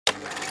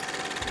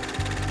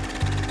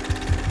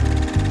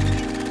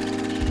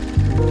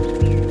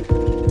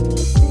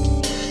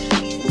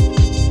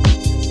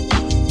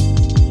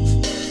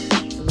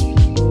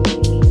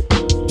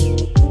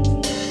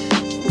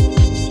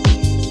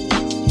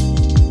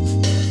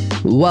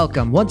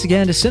Welcome once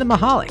again to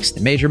Cinemaholics,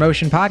 the major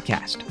motion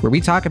podcast, where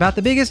we talk about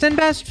the biggest and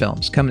best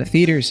films coming to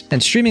theaters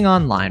and streaming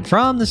online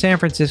from the San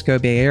Francisco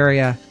Bay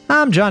Area.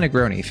 I'm John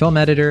Negroni, film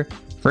editor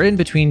for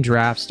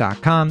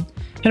InBetweenDrafts.com,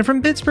 and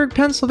from Pittsburgh,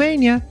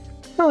 Pennsylvania,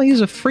 well,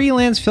 he's a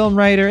freelance film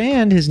writer,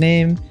 and his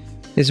name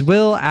is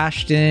Will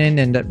Ashton.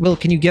 And Will,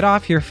 can you get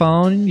off your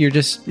phone?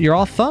 You're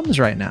all thumbs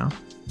right now.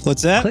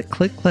 What's that? Click,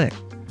 click, click.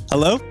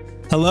 Hello?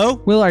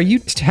 Hello? Will, are you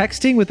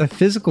texting with a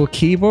physical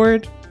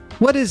keyboard?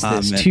 What is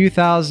this,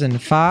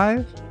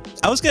 2005?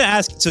 I was going to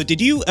ask, so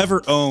did you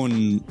ever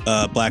own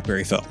a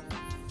BlackBerry phone?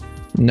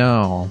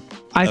 No.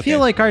 I feel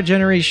like our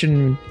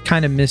generation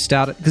kind of missed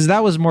out, because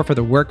that was more for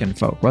the working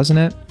folk, wasn't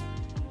it?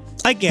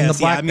 I guess, and the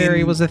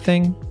BlackBerry was a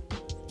thing?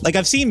 Like,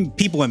 I've seen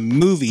people in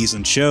movies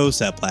and shows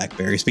have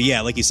BlackBerries, but yeah,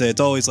 like you said,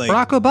 it's always like...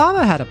 Barack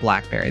Obama had a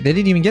BlackBerry. They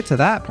didn't even get to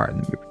that part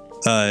in the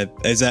movie.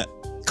 Is that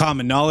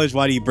common knowledge?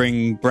 Why do you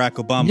bring Barack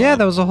Obama Yeah, up?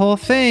 that was a whole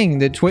thing.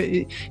 Yeah.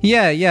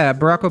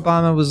 Barack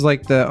Obama was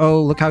like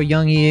look how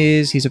young he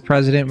is. He's a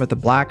president with a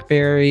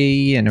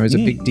BlackBerry, and it was a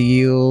big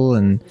deal,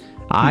 and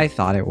I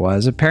thought it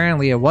was.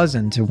 Apparently it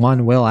wasn't to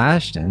one Will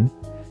Ashton.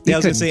 Yeah, I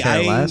was going to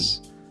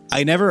say,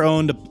 I never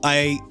owned...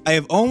 I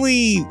have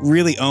only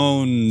really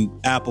owned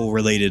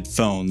Apple-related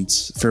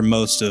phones for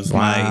most of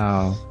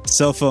my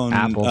cell phone...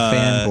 Apple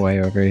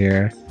fanboy over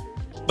here.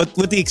 But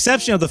with the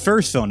exception of the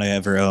first phone I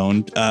ever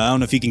owned, I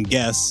don't know if you can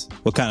guess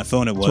what kind of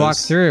phone it was.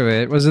 Let's walk through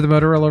it. Was it the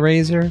Motorola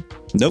Razr?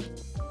 Nope.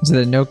 Was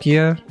it a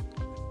Nokia?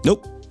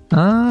 Nope.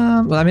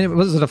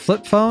 Was it a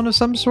flip phone of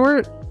some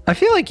sort? I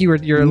feel like you're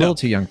a little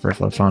too young for a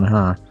flip phone,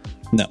 huh?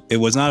 No, it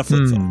was not a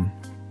flip phone.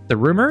 The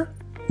Rumor?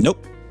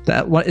 Nope.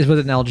 Was it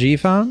an LG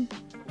phone?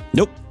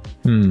 Nope.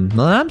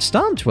 Well, I'm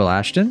stumped, Will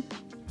Ashton.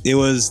 It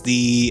was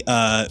the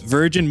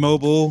Virgin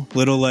Mobile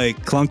little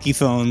like clunky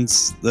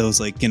phones. Those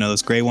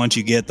those gray ones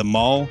you get at the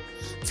mall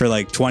for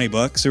like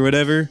 $20 or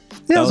whatever.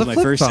 Yeah, that was my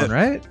first phone,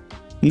 right?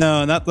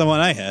 No, not the one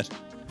I had.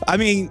 I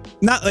mean,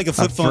 not like a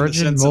flip phone.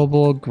 Virgin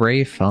Mobile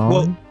gray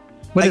phone.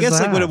 Well, I guess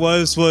like what it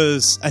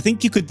was I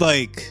think you could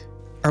like,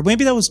 or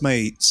maybe that was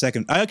my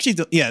second.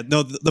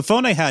 The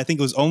phone I had, I think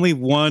it was only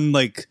one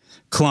like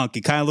clunk.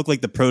 It kind of looked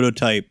like the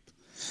prototype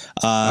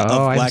of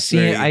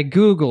BlackBerry. I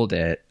googled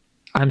it.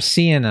 I'm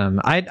seeing them.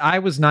 I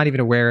was not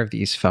even aware of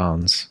these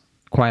phones,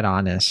 quite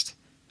honest.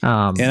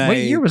 What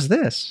year was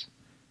this?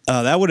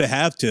 That would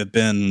have to have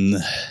been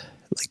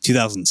like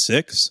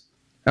 2006.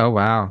 Oh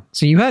wow!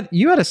 So you had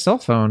a cell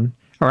phone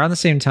around the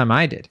same time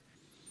I did,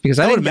 because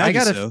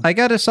I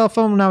got a cell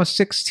phone when I was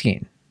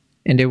 16,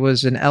 and it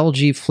was an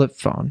LG flip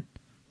phone.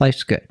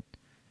 Life's good.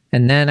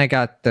 And then I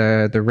got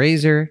the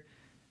Razr,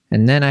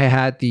 and then I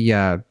had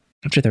the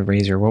after the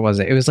Razr, what was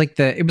it? It was like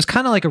it was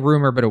kind of like a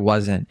Rumor, but it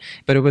wasn't.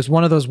 But it was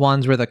one of those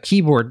ones where the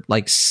keyboard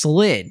like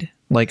slid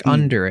like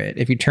under it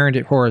if you turned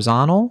it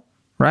horizontal,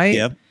 right?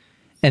 Yep.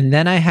 And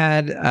then I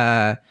had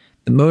the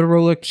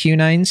Motorola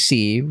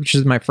Q9C, which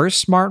is my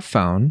first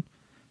smartphone.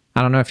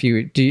 I don't know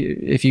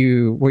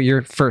what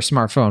your first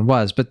smartphone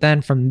was, but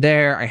then from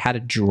there I had a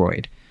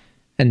Droid,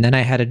 and then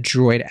I had a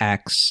Droid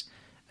X,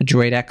 a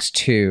Droid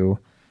X2,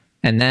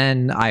 and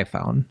then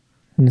iPhone.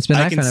 And it's been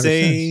iPhone ever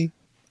since.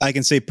 I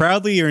can say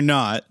proudly or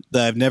not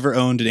that I've never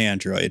owned an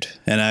Android,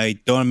 and I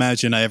don't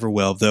imagine I ever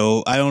will,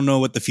 though I don't know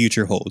what the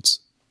future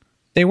holds.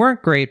 They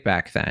weren't great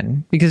back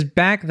then, because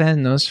back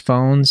then those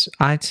phones,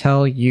 I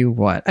tell you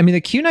what. I mean,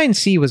 the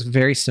Q9C was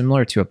very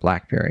similar to a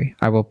BlackBerry.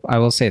 I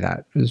will say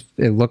that.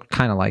 It looked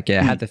kind of like it.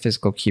 It had the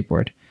physical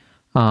keyboard.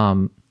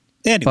 Anyway.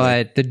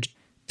 But the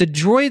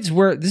Droids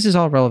were... This is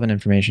all relevant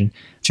information.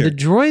 Sure. The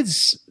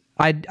Droids,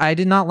 I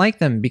did not like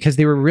them because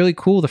they were really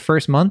cool the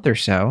first month or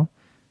so,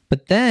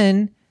 but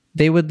then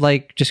they would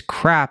like just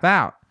crap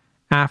out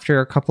after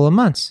a couple of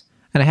months.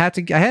 And I had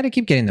to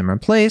keep getting them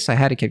replaced. I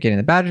had to keep getting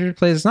the batteries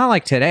replaced. It's not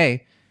like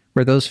today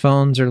where those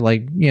phones are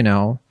like,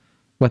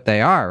 what they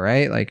are,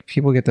 right? Like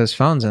people get those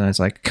phones and it's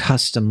like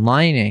custom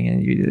lining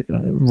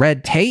and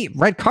red tape,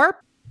 red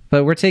carpet.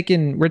 But we're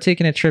taking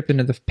a trip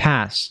into the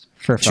past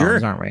for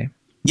phones, aren't we?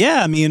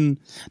 Yeah, I mean,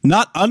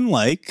 not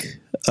unlike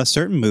a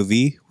certain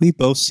movie we've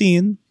both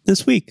seen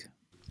this week.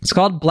 It's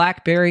called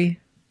BlackBerry.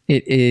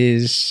 It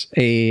is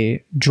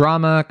a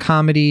drama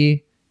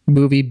comedy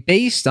movie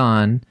based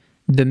on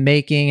the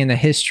making and the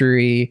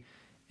history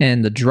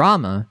and the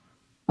drama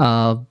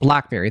of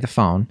BlackBerry, the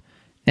phone,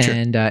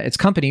 and its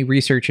company,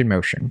 Research in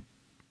Motion.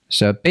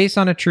 So based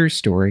on a true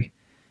story.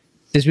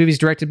 This movie is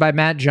directed by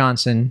Matt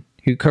Johnson,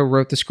 who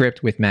co-wrote the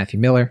script with Matthew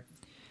Miller.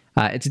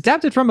 It's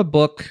adapted from a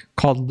book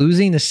called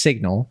Losing the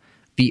Signal,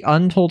 The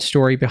Untold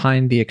Story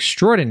Behind the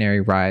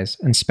Extraordinary Rise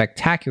and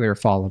Spectacular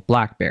Fall of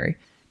BlackBerry.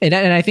 And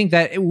I think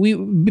that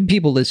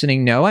people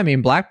listening know, I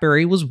mean,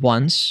 BlackBerry was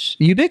once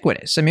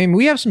ubiquitous. I mean,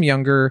 we have some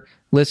younger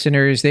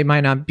listeners. They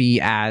might not be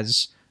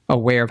as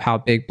aware of how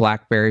big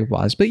BlackBerry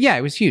was. But yeah,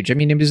 it was huge. I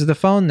mean, it was the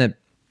phone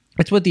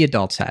it's what the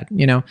adults had,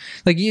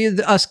 Like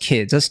us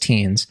kids, us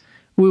teens.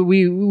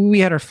 We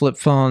had our flip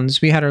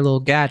phones. We had our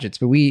little gadgets.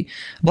 But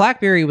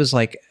BlackBerry was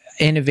like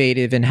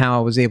innovative in how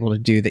I was able to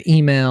do the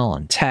email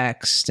and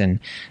text. And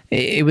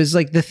it was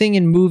like the thing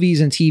in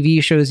movies and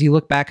TV shows. You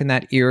look back in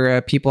that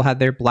era, people had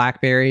their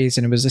BlackBerries,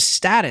 and it was a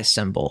status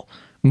symbol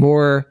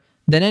more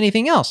than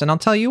anything else. And I'll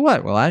tell you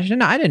what, well, I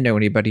didn't know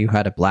anybody who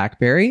had a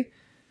BlackBerry,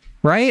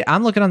 right?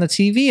 I'm looking on the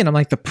TV and I'm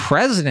like, the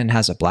president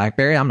has a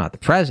BlackBerry. I'm not the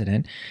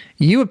president.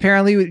 You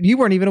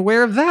weren't even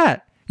aware of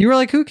that. You were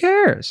like, who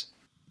cares?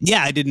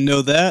 Yeah, I didn't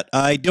know that.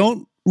 I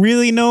don't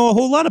really know a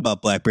whole lot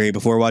about BlackBerry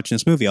before watching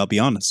this movie, I'll be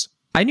honest.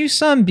 I knew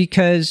some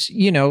because,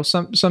 you know,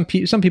 some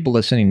people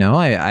listening know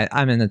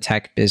I'm in the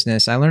tech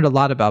business. I learned a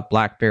lot about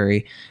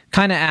BlackBerry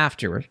kind of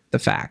after the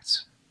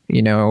fact,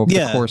 you know, over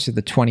the course of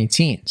the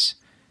 2010s.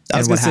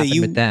 And what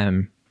happened with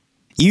them.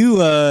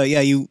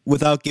 You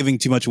without giving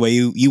too much away,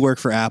 you work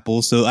for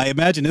Apple, so I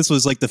imagine this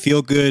was like the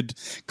feel-good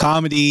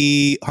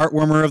comedy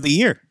heartwarmer of the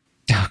year.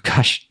 Oh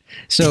gosh.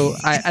 So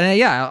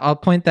I'll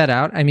point that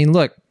out. I mean,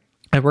 look,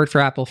 I've worked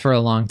for Apple for a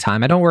long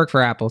time. I don't work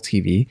for Apple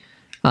TV.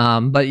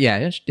 But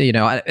yeah, you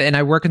know, and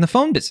I work in the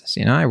phone business,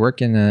 you know, I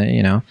work in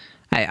I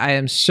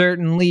am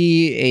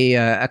certainly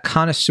a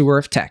connoisseur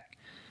of tech.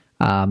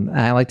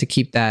 I like to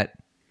keep that,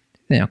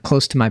 you know,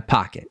 close to my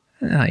pocket.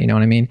 You know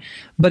what I mean?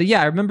 But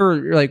yeah, I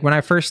remember like when I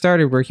first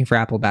started working for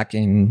Apple back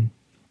in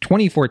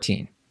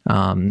 2014,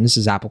 this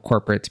is Apple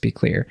corporate to be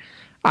clear.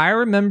 I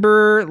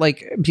remember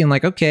like being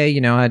like, okay, you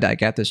know, I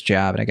got this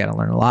job and I got to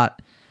learn a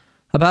lot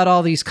about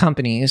all these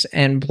companies.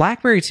 And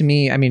BlackBerry to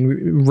me, I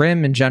mean,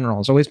 RIM in general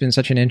has always been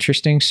such an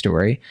interesting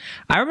story.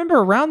 I remember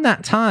around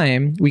that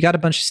time, we got a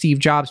bunch of Steve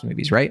Jobs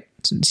movies, right?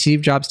 So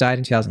Steve Jobs died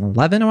in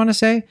 2011, I want to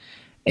say.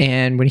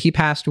 And when he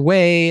passed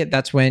away,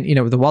 that's when, you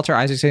know, the Walter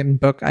Isaacson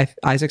book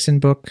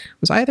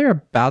was either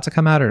about to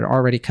come out or had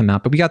already come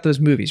out. But we got those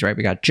movies, right?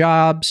 We got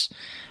Jobs,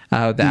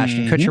 the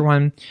Ashton Kutcher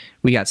one.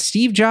 We got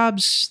Steve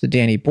Jobs, the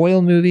Danny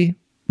Boyle movie.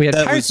 We had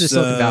Pirates of the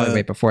Silicon Valley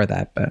way before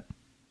that, but...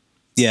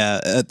 Yeah,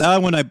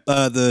 that one,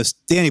 the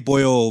Danny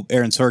Boyle,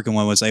 Aaron Sorkin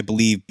one was, I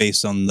believe,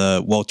 based on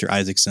the Walter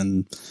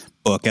Isaacson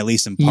book, at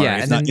least in part.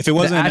 Yeah, if it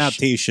wasn't an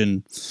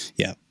adaptation,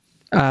 yeah.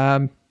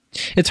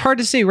 It's hard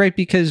to say, right?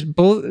 Because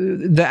both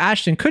the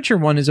Ashton Kutcher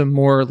one is a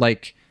more more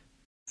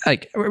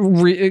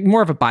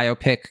of a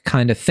biopic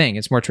kind of thing.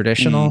 It's more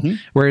traditional.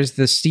 Whereas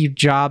the Steve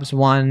Jobs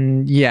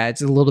one, yeah,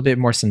 it's a little bit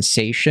more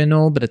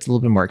sensational, but it's a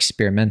little bit more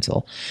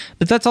experimental.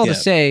 But that's all to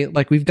say,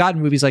 like, we've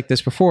gotten movies like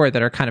this before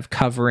that are kind of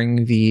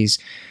covering these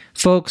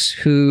folks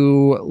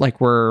who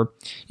like were,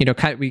 you know,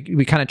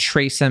 we kind of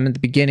trace them at the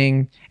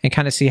beginning and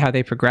kind of see how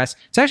they progress.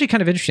 It's actually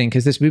kind of interesting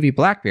because this movie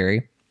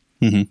BlackBerry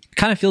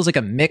kind of feels like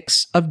a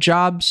mix of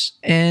Jobs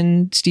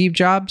and Steve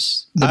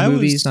Jobs. The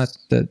movie's not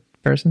the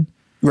person.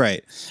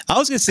 Right. I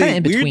was going to say,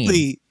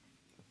 weirdly,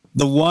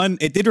 the one,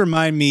 it did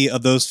remind me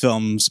of those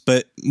films,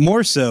 but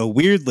more so,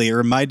 weirdly, it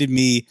reminded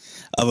me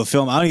of a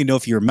film, I don't even know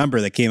if you remember,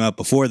 that came out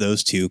before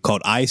those two,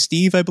 called I,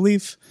 Steve, I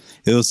believe.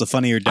 It was The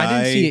Funny or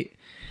Die.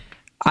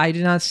 I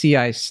did not see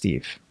I,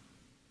 Steve.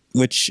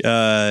 Which, you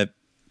know,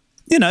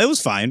 it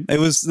was fine. It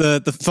was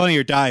the Funny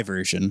or Die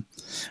version,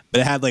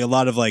 but it had like a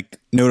lot of like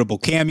notable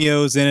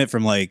cameos in it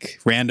from like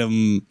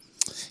random,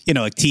 you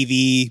know, like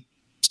TV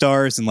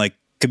stars and like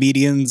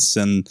comedians.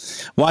 And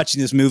watching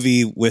this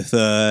movie with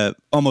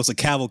almost a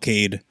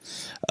cavalcade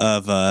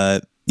of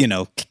you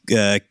know,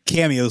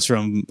 cameos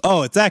from,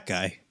 oh, it's that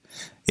guy.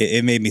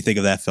 It made me think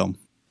of that film.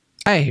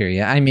 I hear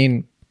you. I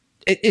mean,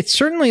 it's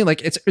certainly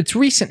like it's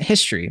recent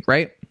history,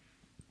 right?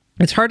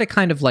 It's hard to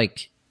kind of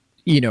like,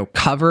 you know,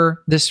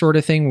 cover this sort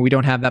of thing when we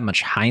don't have that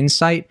much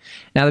hindsight.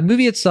 Now, the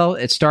movie itself,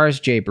 it stars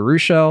Jay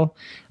Baruchel.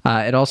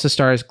 It also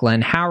stars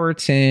Glenn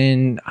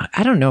Howerton.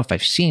 I don't know if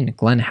I've seen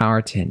Glenn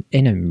Howerton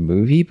in a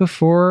movie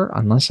before,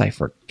 unless I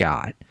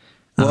forgot.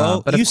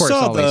 Well, but of course,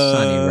 Always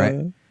Sunny,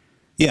 right?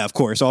 Yeah, of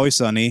course, Always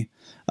Sunny.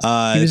 He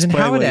was in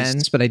How It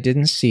Ends, but I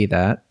didn't see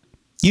that.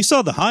 You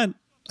saw The Hunt,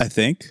 I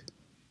think.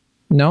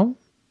 No.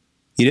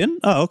 You didn't?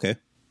 Oh, okay.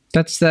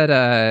 That's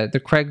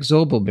the Craig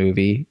Zobel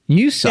movie.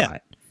 You saw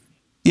it.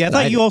 Yeah, I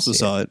thought you also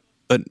saw it.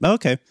 But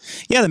okay.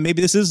 Yeah, then maybe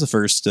this is the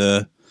first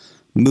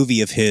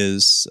movie of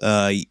his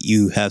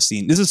you have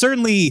seen. This is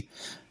certainly,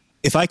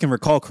 if I can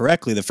recall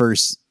correctly, the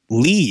first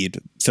lead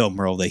film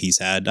role that he's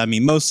had. I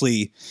mean,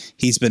 mostly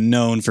he's been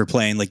known for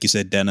playing, like you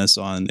said, Dennis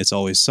on It's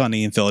Always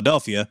Sunny in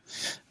Philadelphia.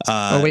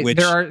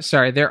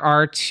 There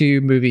are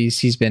two movies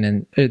he's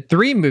been in,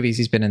 three movies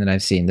he's been in that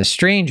I've seen. The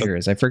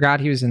Strangers. I forgot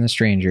he was in The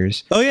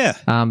Strangers. Oh, yeah.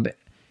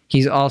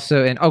 He's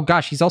also in,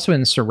 he's also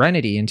in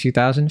Serenity in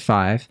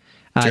 2005.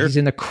 Sure. He's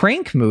in the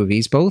Crank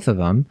movies, both of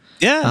them.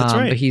 Yeah, that's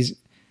right.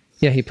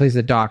 But he plays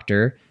the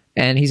doctor,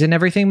 and he's in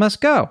Everything Must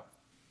Go.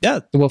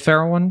 Yeah. The Will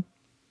Ferrell one.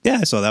 Yeah,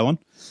 I saw that one.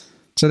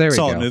 So there we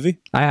go. Solid movie.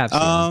 I have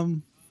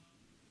seen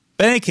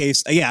But in any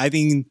case, yeah, I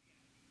mean,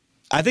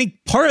 I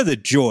think part of the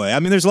joy, I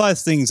mean, there's a lot of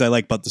things I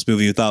like about this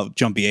movie without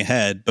jumping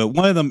ahead, but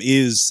one of them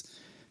is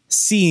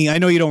seeing, I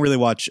know you don't really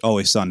watch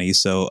Always Sunny,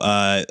 so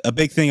a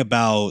big thing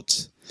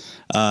about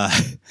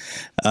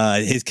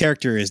his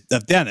character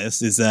of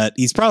Dennis is that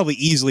he's probably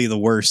easily the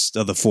worst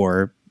of the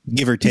four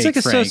give or take. He's like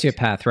a frank.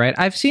 sociopath, right?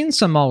 I've seen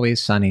some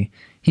Always Sunny.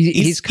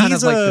 He's kind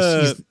of like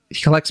this.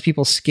 He collects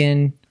people's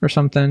skin or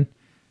something.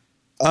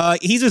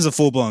 He's just a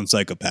full blown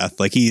psychopath.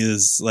 Like he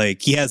has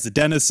the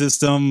dentist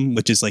system,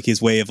 which is like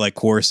his way of like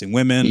coercing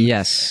women.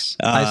 Yes,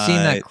 I've seen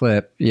that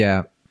clip.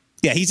 Yeah.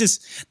 He's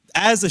just,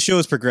 as the show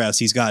has progressed,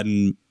 he's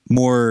gotten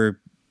more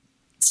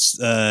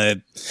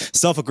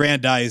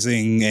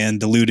self-aggrandizing and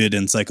deluded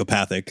and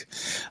psychopathic,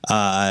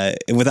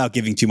 without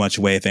giving too much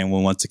away if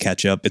anyone wants to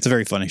catch up. It's a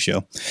very funny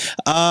show.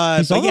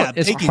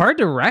 It's hard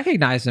to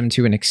recognize him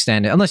to an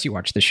extent unless you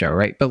watch the show,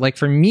 right? But like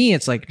for me,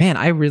 it's like, man,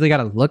 I really got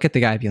to look at the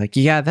guy and be like,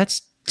 yeah,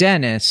 that's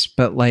Dennis,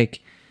 but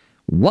like,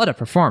 what a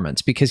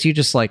performance, because he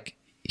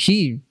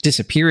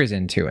disappears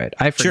into it.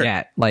 I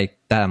forget like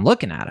that I'm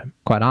looking at him,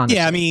 quite honestly.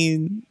 Yeah, I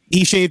mean,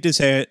 he shaved his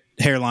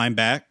hairline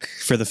back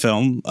for the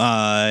film,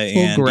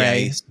 and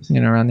gray,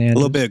 around the edge, a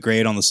little bit of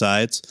gray on the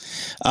sides.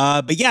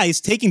 But yeah,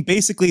 he's taking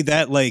basically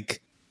that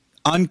like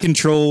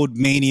uncontrolled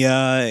mania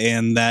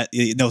and that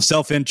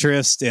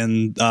self-interest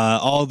and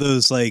all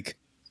those like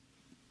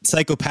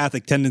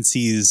psychopathic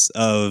tendencies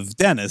of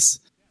Dennis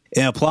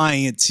and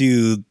applying it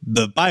to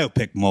the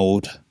biopic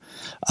mold.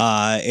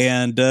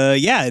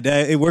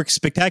 It works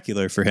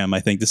spectacular for him. I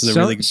think this is a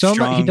really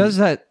strong.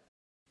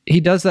 He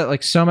does that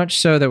like so much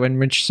so that when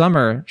Rich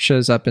Sommer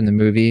shows up in the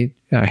movie,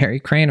 Harry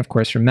Crane, of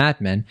course, from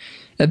Mad Men,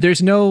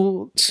 there's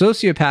no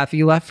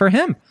sociopathy left for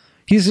him.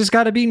 He's just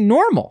got to be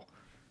normal.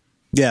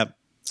 Yeah.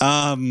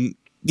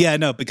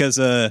 No, because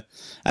I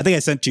think I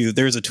sent you,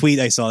 there was a tweet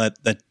I saw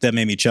that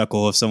made me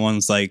chuckle of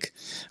someone's like,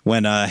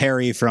 when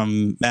Harry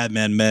from Mad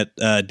Men met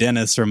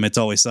Dennis from It's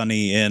Always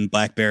Sunny in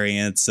BlackBerry,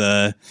 and it's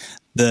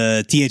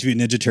the Teenage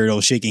Mutant Ninja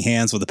Turtles shaking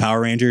hands with the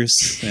Power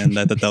Rangers, and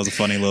I thought that was a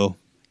funny little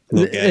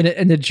gag.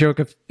 And the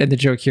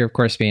joke here, of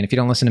course, being, if you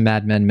don't listen to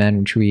Mad Men,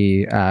 which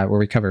where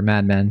we cover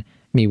Mad Men,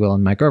 me, Will,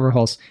 and Mike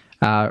Overholtz,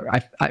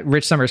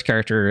 Rich Sommer's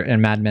character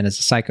in Mad Men is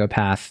a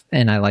psychopath,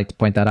 and I like to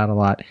point that out a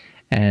lot.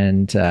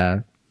 And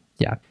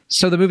yeah.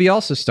 So the movie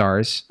also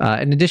stars,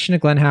 in addition to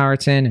Glenn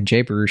Howerton and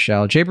Jay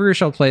Baruchel. Jay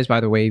Baruchel plays, by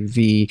the way,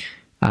 the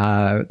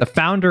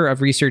founder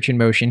of Research in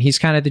Motion. He's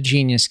kind of the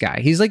genius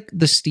guy. He's like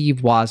the Steve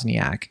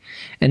Wozniak.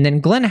 And then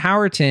Glenn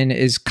Howerton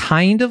is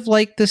kind of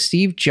like the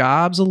Steve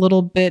Jobs a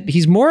little bit.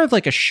 He's more of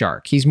like a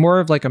shark. He's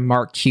more of like a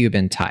Mark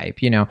Cuban type,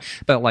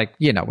 but like,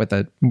 with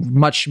a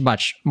much,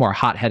 much more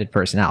hot-headed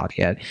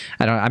personality.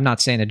 I'm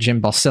not saying that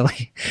Jim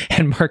Balsillie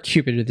and Mark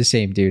Cuban are the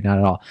same dude, not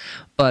at all.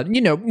 But,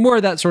 more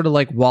of that sort of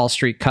like Wall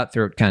Street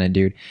cutthroat kind of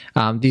dude.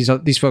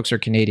 These folks are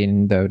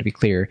Canadian, though, to be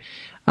clear.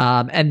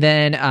 And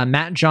then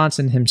Matt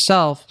Johnson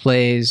himself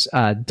plays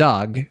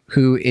Doug,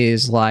 who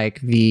is like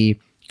the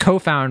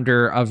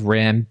co-founder of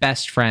RIM,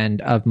 best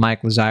friend of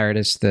Mike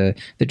Lazardis,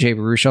 the Jay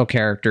Baruchel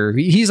character.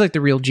 He's like the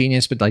real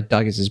genius, but like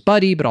Doug is his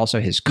buddy, but also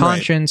his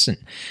conscience. Right.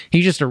 And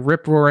he's just a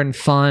rip-roaring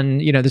fun.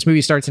 This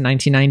movie starts in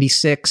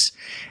 1996,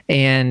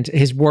 and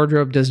his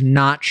wardrobe does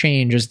not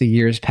change as the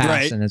years pass.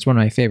 Right. And it's one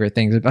of my favorite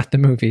things about the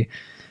movie.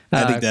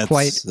 I think that's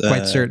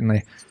quite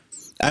certainly.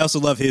 I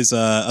also love his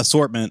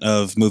assortment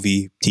of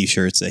movie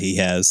T-shirts that he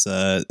has,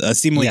 a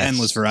seemingly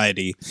endless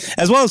variety,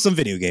 as well as some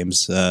video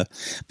games. But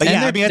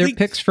their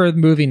picks for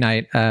movie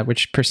night,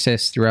 which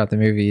persists throughout the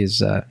movie,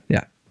 is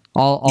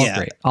all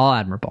great, all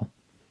admirable.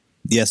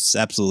 Yes,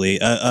 absolutely.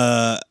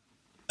 A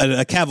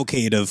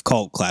cavalcade of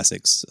cult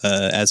classics,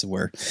 as it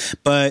were.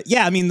 But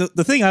yeah, I mean,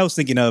 the thing I was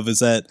thinking of is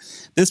that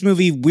this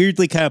movie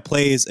weirdly kind of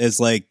plays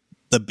as like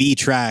the B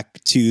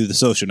track to The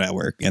Social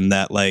Network, and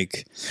that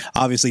like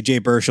obviously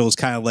Jay Baruchel is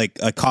kind of like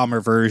a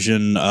calmer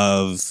version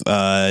of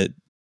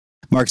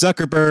Mark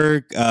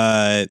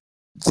Zuckerberg.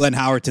 Glenn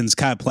Howerton's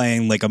kind of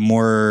playing like a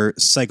more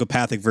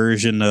psychopathic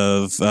version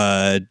of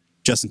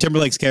Justin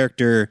Timberlake's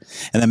character,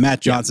 and then Matt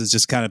Johnson's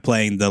just kind of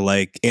playing the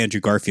like Andrew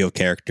Garfield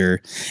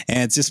character.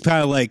 And it's just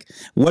kind of like,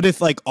 what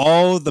if like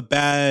all the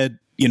bad,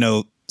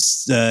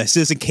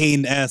 Citizen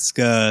Kane-esque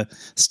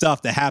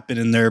stuff that happened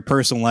in their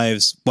personal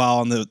lives while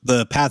on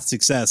the path to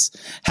success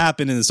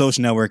happened in The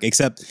Social Network,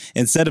 except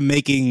instead of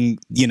making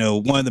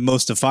one of the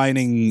most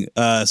defining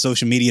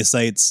social media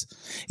sites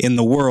in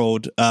the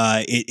world,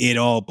 it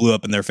all blew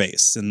up in their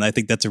face. And I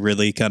think that's a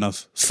really kind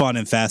of fun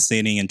and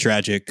fascinating and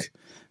tragic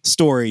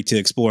story to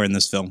explore in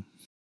this film.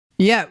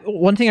 Yeah,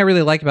 one thing I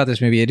really like about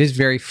this movie, it is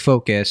very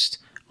focused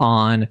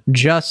on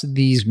just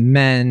these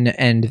men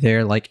and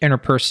their like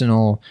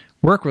interpersonal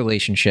work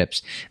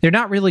relationships. They're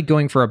not really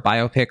going for a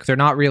biopic. They're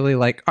not really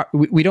like,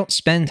 we don't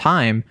spend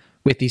time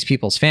with these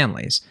people's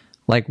families.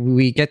 Like,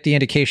 we get the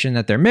indication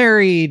that they're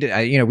married.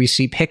 We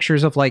see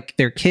pictures of like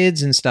their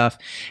kids and stuff,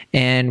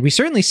 and we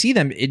certainly see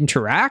them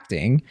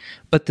interacting.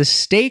 But the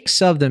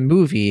stakes of the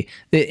movie,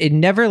 it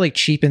never like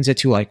cheapens it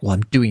to like, well,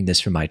 I'm doing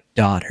this for my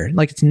daughter.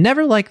 Like, it's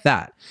never like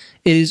that.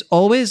 It is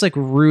always like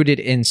rooted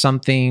in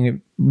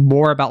something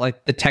more about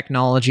like the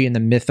technology and the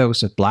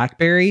mythos of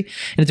BlackBerry.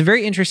 And it's a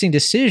very interesting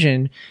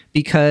decision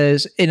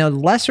because in a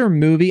lesser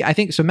movie, I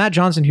think, so Matt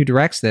Johnson, who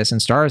directs this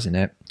and stars in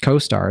it,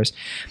 co-stars,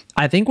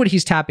 I think what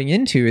he's tapping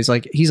into is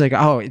like, he's like,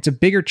 oh, it's a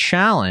bigger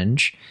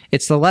challenge.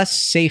 It's the less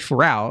safe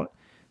route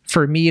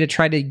for me to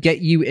try to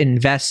get you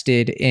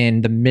invested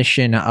in the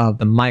mission of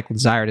the Michael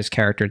Zyrtis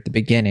character at the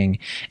beginning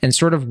and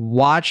sort of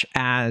watch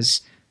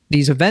as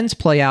these events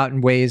play out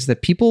in ways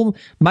that people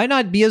might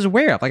not be as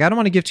aware of. Like, I don't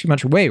want to give too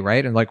much away,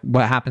 right? And like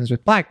what happens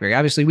with BlackBerry.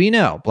 Obviously, we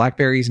know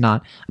BlackBerry is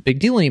not a big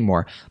deal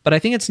anymore, but I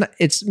think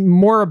it's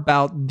more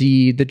about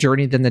the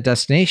journey than the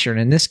destination.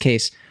 In this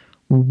case,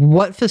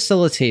 what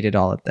facilitated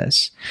all of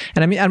this?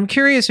 And I mean, I'm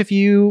curious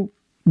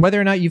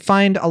whether or not you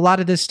find a lot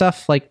of this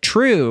stuff like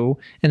true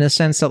in the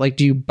sense that like,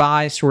 do you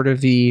buy sort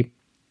of the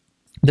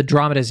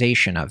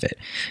dramatization of it?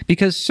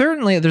 Because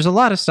certainly there's a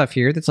lot of stuff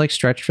here that's like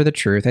stretched for the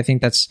truth. I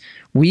think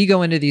we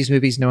go into these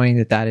movies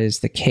knowing that is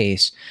the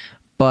case.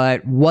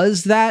 But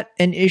was that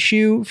an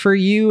issue for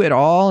you at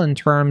all in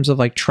terms of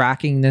like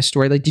tracking this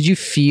story? Like, did you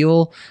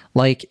feel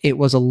like it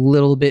was a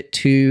little bit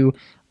too,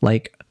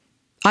 like,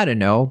 I don't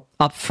know,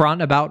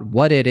 upfront about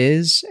what it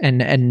is and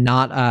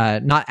not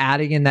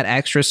adding in that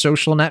extra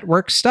social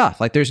network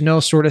stuff? Like, there's no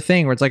sort of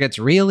thing where it's like, it's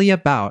really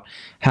about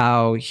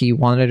how he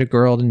wanted a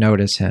girl to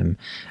notice him.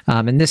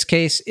 In this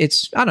case,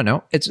 it's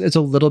a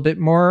little bit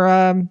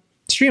more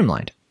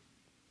streamlined.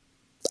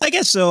 I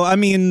guess so. I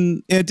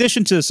mean, in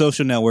addition to the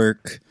social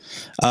network,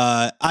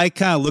 I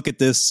kind of look at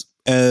this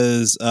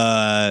as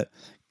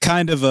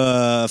kind of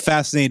a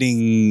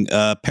fascinating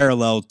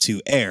parallel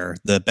to Air,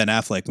 the Ben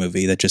Affleck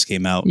movie that just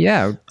came out.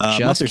 Yeah,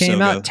 just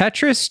came out.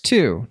 Tetris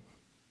too.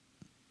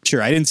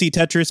 Sure, I didn't see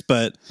Tetris,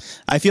 but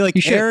I feel like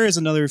Air is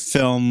another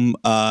film.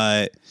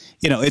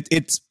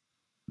 It's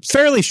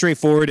fairly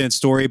straightforward in its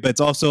story, but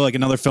it's also like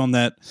another film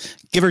that,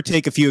 give or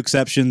take a few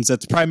exceptions,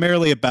 that's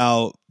primarily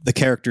about the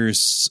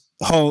characters'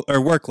 whole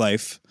or work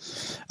life,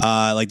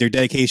 like their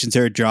dedication to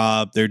their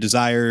job, their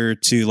desire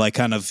to like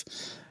kind of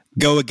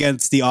go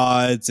against the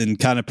odds and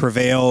kind of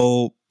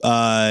prevail,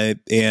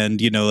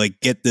 and like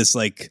get this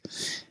like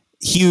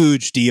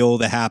huge deal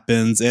that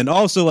happens. And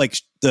also like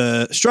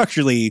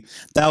structurally,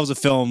 that was a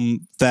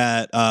film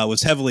that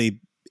was heavily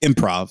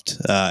improv'd,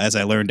 as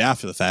I learned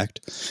after the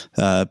fact,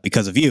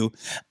 because of you.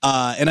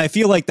 And I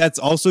feel like that's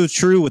also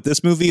true with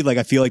this movie. Like,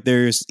 I feel like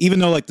there's, even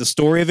though like the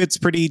story of it's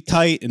pretty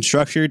tight and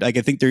structured, like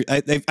I think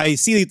I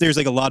see that there's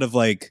like a lot of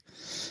like,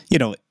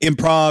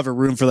 improv or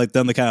room for like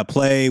them to kind of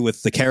play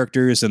with the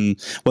characters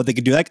and what they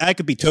could do. Like, I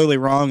could be totally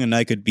wrong and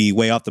I could be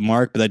way off the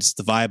mark, but that's just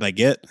the vibe I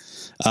get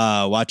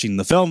watching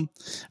the film.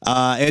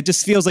 It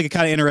just feels like a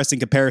kind of interesting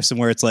comparison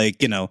where it's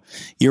like,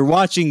 you're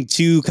watching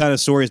two kind of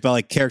stories about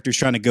like characters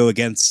trying to go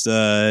against,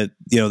 their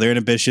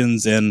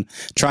inhibitions and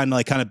trying to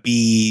like kind of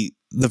be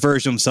the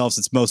version of themselves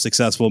that's most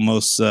successful,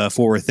 most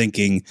forward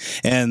thinking.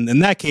 And in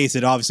that case,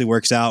 it obviously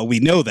works out. We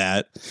know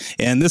that.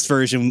 And this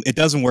version, it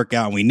doesn't work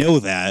out. And we know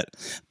that,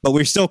 but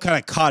we're still kind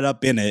of caught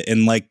up in it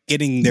and like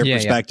getting their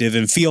perspective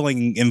and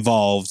feeling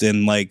involved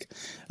and like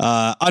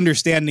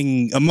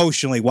understanding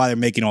emotionally why they're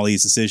making all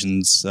these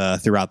decisions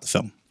throughout the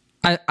film.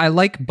 I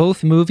like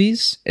both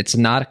movies. It's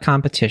not a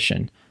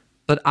competition,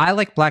 but I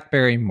like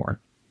BlackBerry more.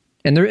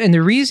 And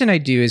the reason I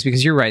do is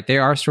because you're right. They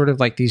are sort of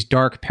like these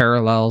dark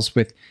parallels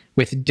with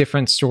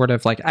different sort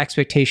of like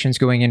expectations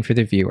going in for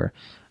the viewer.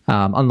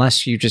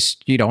 Unless you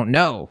don't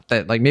know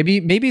that, like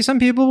maybe some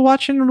people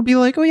watching will be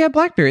like, oh yeah,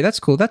 BlackBerry, that's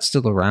cool. That's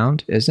still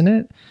around, isn't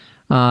it?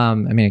 I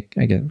mean,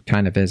 it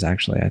kind of is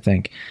actually, I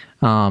think.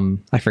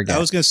 I forget. I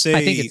was going to say,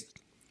 I think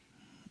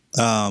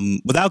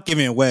it's, without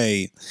giving it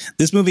away,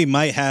 this movie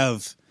might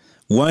have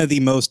one of the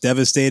most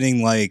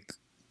devastating, like,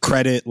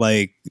 credit,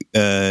 like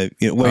what do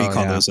you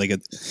call those, like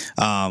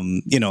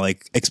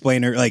like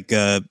explainer, like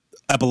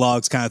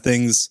epilogues kind of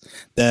things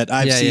that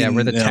I've seen,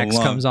 where the text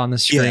comes on the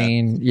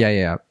screen.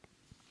 It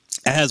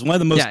has one of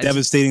the most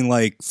devastating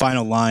like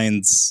final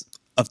lines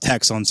of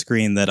text on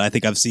screen that I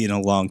think I've seen in a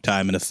long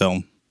time in a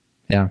film.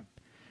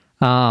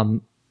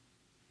 But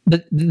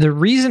the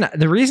reason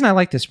I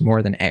like this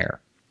more than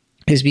Air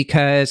is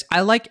because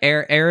I like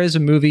Air. Air is a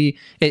movie.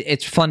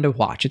 It's fun to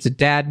watch. It's a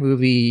dad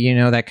movie,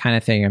 that kind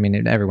of thing. I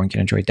mean, everyone can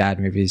enjoy dad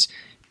movies.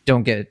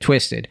 Don't get it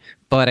twisted.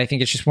 But I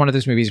think it's just one of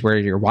those movies where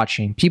you're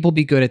watching people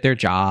be good at their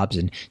jobs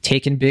and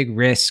taking big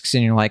risks.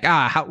 And you're like,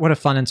 what a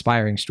fun,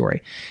 inspiring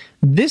story.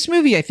 This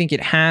movie, I think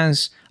it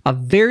has a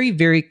very,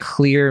 very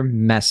clear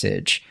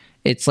message.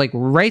 It's like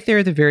right there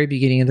at the very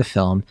beginning of the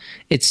film.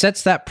 It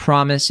sets that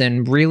promise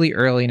in really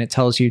early, and it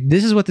tells you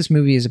this is what this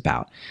movie is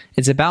about.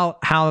 It's about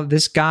how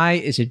this guy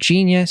is a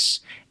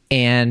genius,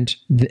 and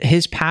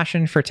his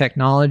passion for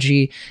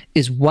technology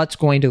is what's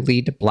going to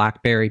lead to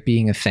BlackBerry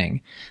being a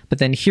thing. But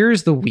then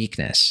here's the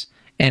weakness,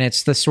 and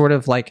it's the sort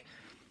of like,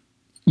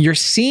 you're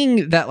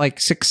seeing that like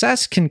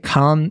success can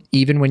come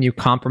even when you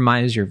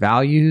compromise your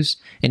values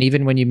and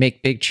even when you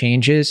make big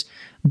changes,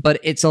 but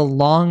it's a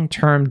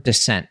long-term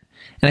descent.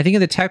 And I think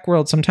in the tech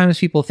world, sometimes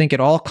people think it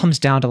all comes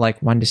down to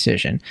like one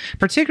decision,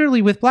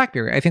 particularly with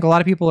BlackBerry. I think a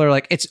lot of people are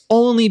like, it's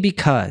only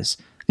because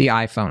the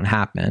iPhone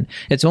happen.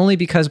 It's only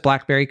because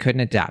BlackBerry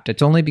couldn't adapt.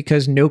 It's only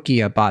because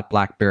Nokia bought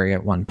BlackBerry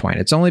at one point.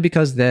 It's only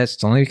because this,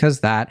 it's only because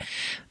that.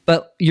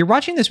 But you're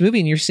watching this movie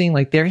and you're seeing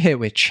like they're hit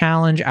with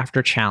challenge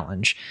after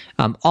challenge.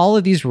 All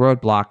of these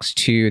roadblocks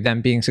to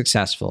them being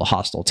successful,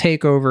 hostile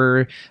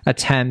takeover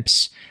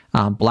attempts,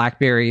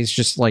 BlackBerry's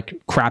just like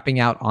crapping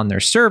out on their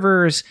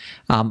servers,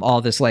 all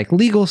this like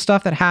legal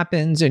stuff that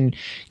happens. And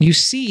you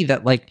see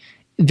that like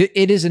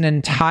it is an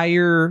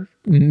entire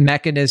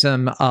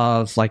mechanism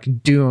of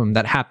like doom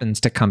that happens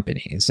to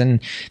companies. And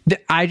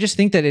I just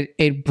think that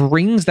it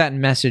brings that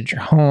message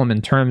home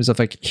in terms of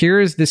like,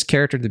 here's this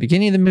character at the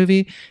beginning of the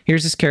movie,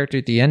 here's this character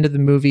at the end of the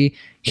movie,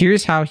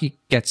 here's how he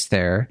gets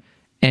there,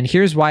 and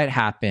here's why it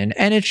happened.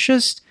 And it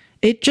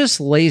just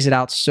lays it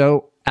out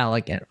so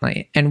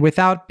elegantly and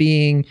without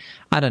being,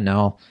 I don't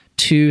know,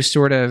 too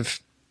sort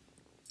of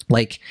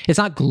like, it's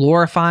not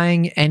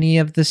glorifying any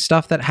of the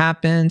stuff that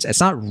happens. It's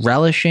not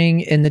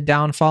relishing in the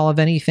downfall of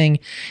anything.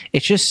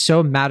 It's just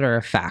so matter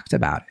of fact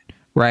about it,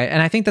 right?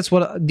 And I think that's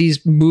what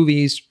these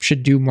movies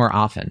should do more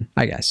often,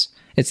 I guess.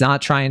 It's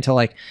not trying to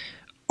like,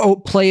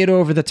 play it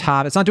over the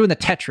top. It's not doing the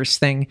Tetris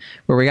thing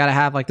where we got to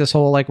have like this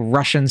whole like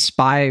Russian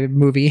spy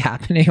movie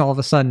happening all of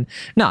a sudden.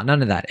 No,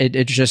 none of that.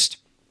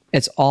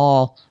 It's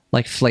all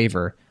like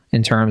flavor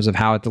in terms of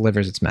how it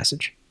delivers its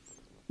message.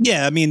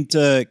 Yeah, I mean,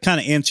 to kind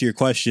of answer your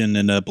question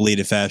in a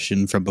belated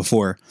fashion from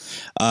before,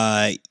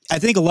 I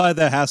think a lot of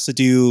that has to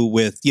do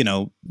with,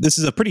 this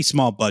is a pretty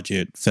small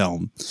budget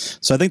film.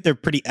 So I think they're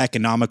pretty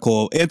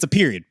economical. It's a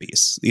period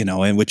piece,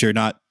 and which are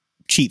not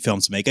cheap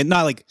films to make, and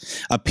not like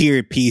a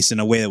period piece in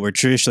a way that we're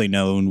traditionally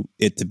known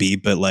it to be,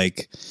 but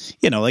like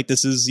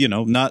this is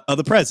not of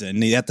the present,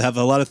 and you have to have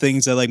a lot of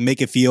things that like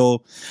make it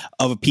feel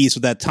of a piece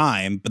with that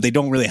time, but they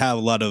don't really have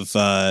a lot of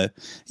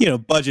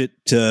budget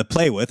to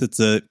play with. It's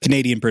a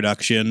Canadian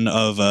production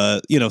of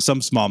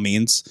some small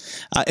means.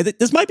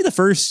 This might be the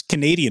first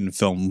Canadian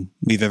film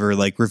we've ever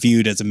like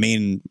reviewed as a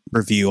main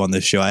review on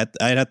this show.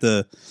 I'd have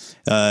to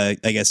I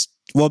guess,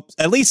 well,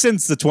 at least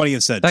since the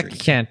 20th century. That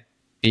can't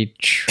be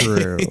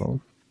true.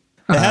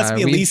 It has to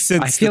be at least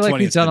since I feel like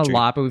we've done a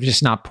lot, but we've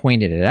just not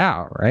pointed it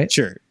out, right?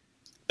 Sure.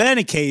 But in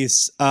any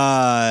case,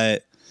 I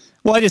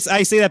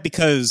say that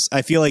because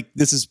I feel like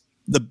this is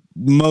the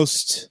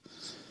most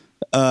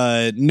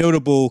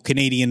notable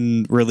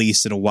Canadian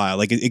release in a while.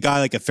 Like it got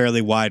like a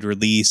fairly wide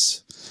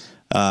release.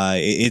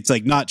 It's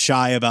like not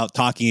shy about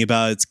talking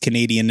about its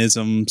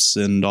Canadianisms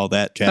and all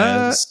that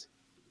jazz.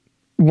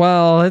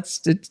 Well,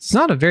 it's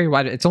not a very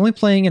wide. It's only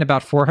playing in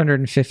about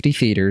 450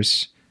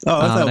 theaters.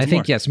 Oh, I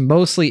think yes,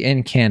 mostly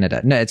in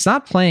Canada. No, it's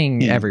not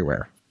playing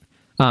everywhere.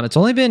 It's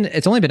only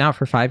been out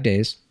for 5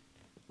 days,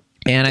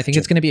 and I think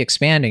it's going to be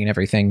expanding and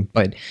everything.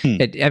 But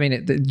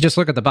just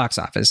look at the box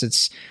office.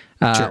 It's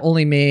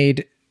only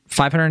made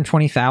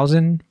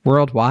 520,000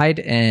 worldwide,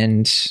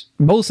 and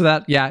most of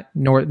that,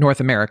 North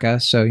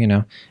America. So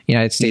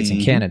United States and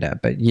Canada.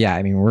 But yeah,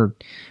 I mean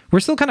we're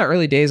still kind of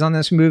early days on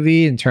this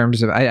movie in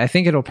terms of, I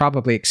think it'll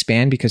probably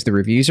expand because the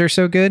reviews are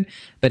so good,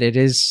 but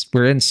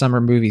we're in summer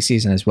movie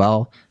season as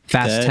well.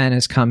 Fast 10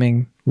 is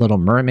coming. Little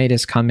Mermaid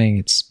is coming.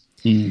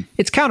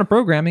 It's counter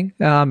programming.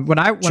 When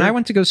I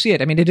went to go see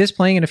it, I mean, it is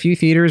playing in a few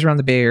theaters around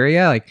the Bay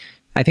Area, like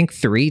I think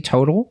 3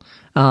 total.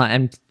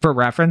 And for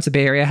reference, the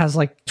Bay Area has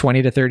like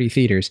 20 to 30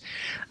 theaters.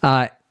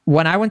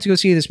 When I went to go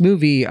see this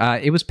movie,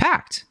 it was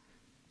packed.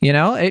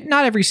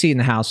 Not every seat in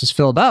the house was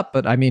filled up,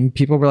 but I mean,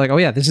 people were like, "Oh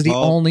yeah, this is the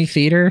only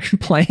theater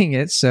playing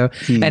it." So,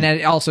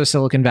 and also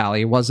Silicon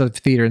Valley was a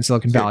theater in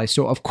Silicon Valley,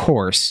 so of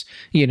course,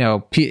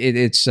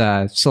 it's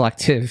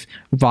selective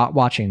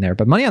watching there.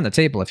 But money on the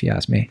table, if you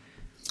ask me.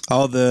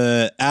 All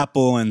the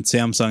Apple and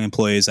Samsung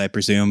employees, I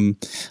presume,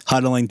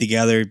 huddling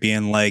together,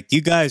 being like,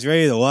 "You guys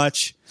ready to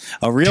watch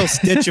a real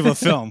stitch of a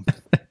film?"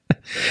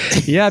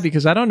 Yeah,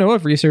 because I don't know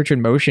if Research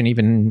in Motion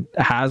even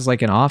has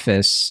like an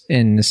office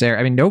in this area.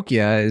 I mean,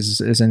 Nokia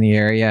is in the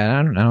area.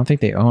 I don't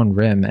think they own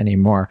RIM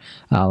anymore.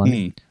 Let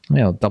me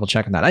double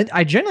check on that.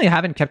 I generally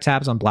haven't kept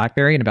tabs on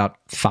BlackBerry in about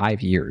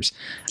 5 years.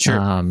 Sure.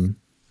 I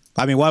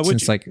mean, why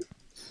would you? Like,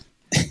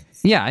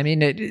 yeah, I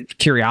mean,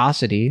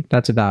 curiosity.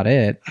 That's about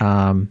it.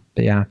 But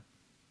yeah.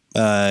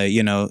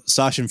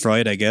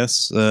 Schadenfreude, I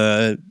guess.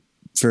 For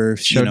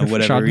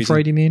whatever reason.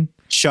 Schadenfreude, you mean?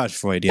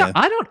 Schadenfreude, yeah.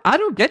 I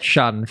don't get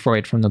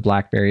Schadenfreude from the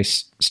BlackBerry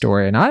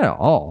story, not at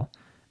all.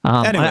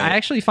 Anyway. I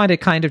actually find it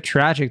kind of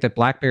tragic that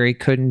BlackBerry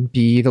couldn't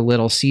be the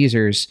Little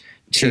Caesars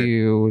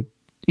to,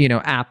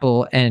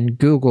 Apple and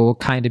Google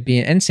kind of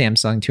being, and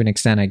Samsung to an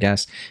extent, I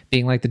guess,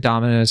 being like the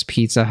Domino's,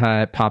 Pizza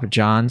Hut, Papa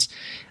John's.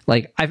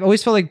 Like I've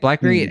always felt like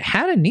BlackBerry, it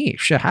had a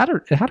niche, it had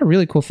a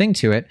really cool thing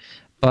to it,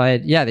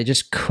 but yeah, they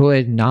just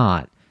could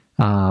not.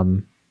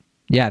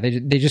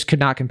 They just could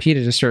not compete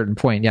at a certain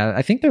point. Yeah,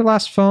 I think their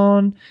last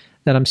phone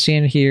that I'm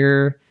seeing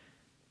here,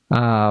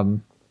 they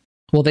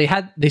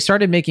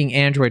started making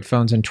Android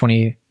phones in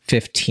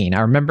 2015. I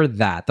remember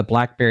that, the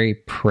BlackBerry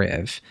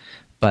Priv,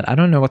 but I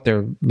don't know what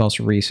their most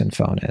recent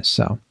phone is.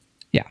 So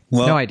yeah,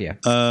 no idea.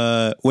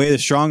 Way to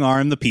strong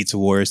arm the Pizza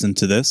Wars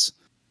into this.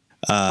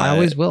 I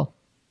always will.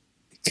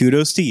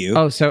 Kudos to you.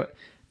 Oh, so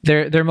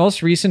Their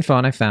most recent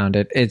phone, I found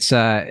it.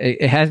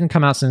 It hasn't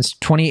come out since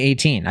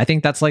 2018. I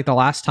think that's like the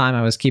last time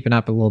I was keeping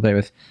up a little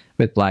bit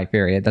with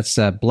BlackBerry. That's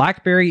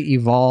BlackBerry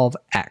Evolve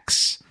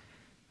X.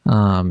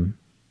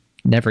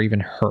 Never even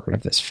heard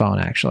of this phone,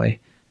 actually.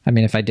 I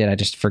mean, if I did, I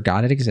just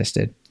forgot it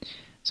existed.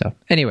 So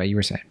anyway, you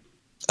were saying.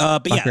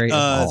 But yeah,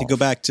 to go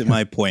back to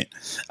my point,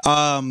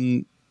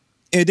 in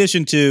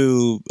addition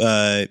to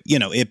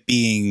it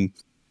being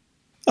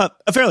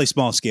a fairly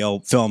small scale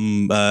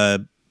film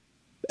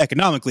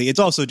economically, it's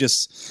also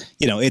just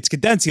it's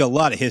condensing a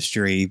lot of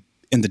history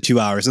into 2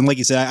 hours. And like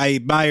you said, I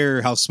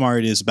admire how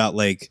smart it is about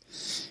like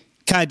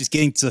kind of just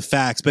getting to the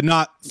facts, but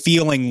not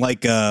feeling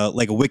like a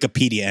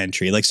Wikipedia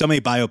entry. Like so many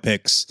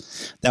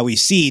biopics that we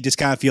see just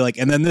kind of feel like,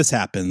 and then this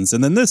happens,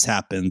 and then this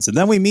happens, and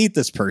then we meet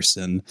this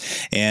person,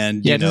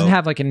 and it doesn't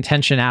have like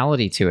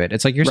intentionality to it.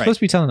 It's like you're supposed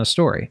to be telling a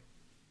story.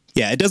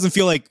 Yeah, it doesn't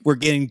feel like we're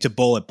getting to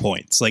bullet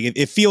points. Like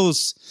it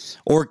feels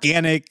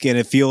organic, and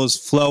it feels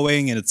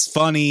flowing, and it's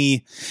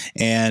funny,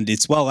 and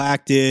it's well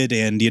acted,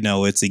 and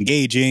it's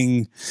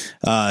engaging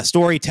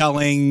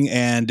storytelling,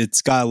 and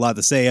it's got a lot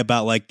to say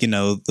about like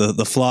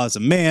the flaws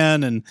of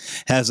man, and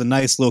has a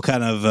nice little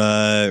kind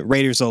of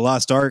Raiders of the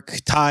Lost Ark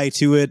tie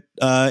to it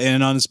in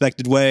an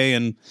unexpected way,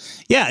 and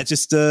yeah, it's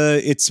just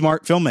it's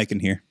smart filmmaking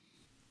here.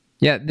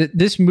 Yeah,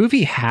 this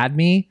movie had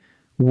me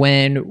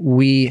when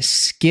we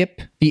skip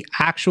the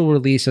actual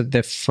release of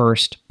the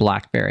first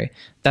BlackBerry.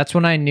 That's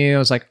when I knew. I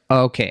was like,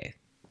 okay,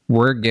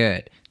 we're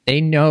good.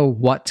 They know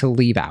what to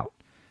leave out.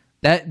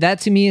 That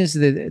to me is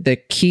the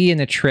key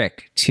and the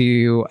trick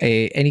to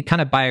any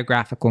kind of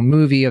biographical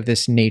movie of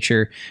this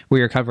nature, where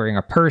you're covering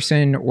a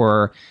person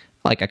or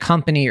like a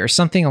company or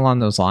something along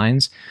those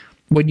lines.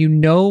 When you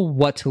know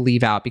what to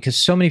leave out, because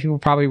so many people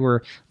probably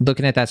were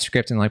looking at that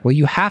script and like, well,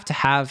 you have to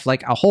have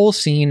like a whole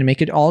scene and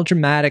make it all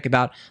dramatic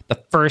about the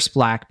first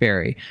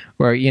BlackBerry,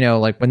 or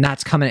like when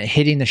that's coming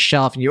hitting the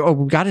shelf, and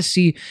we got to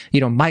see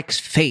Mike's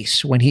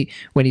face when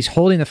he's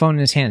holding the phone in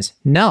his hands.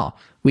 No,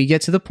 we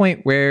get to the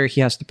point where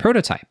he has the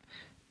prototype,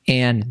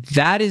 and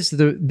that is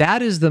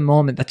the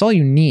moment. That's all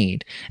you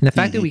need. And the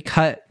fact that we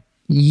cut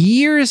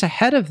years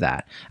ahead of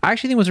that, I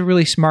actually think was a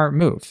really smart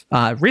move,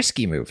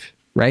 risky move.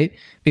 Right?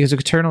 Because it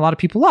could turn a lot of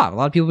people off. A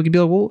lot of people could be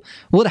like, well,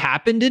 what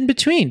happened in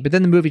between? But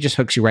then the movie just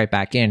hooks you right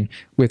back in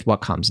with what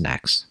comes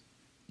next.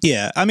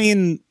 Yeah. I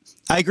mean,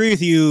 I agree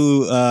with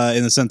you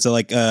in the sense of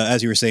like,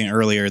 as you were saying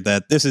earlier,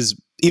 that this is,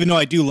 even though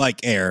I do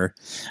like Air,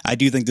 I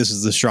do think this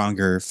is the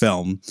stronger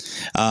film.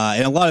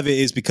 And a lot of it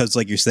is because,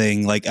 like you're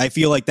saying, like, I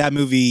feel like that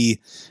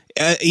movie,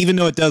 even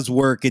though it does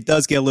work, it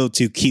does get a little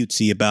too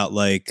cutesy about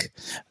like,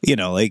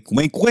 like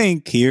wink,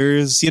 wink,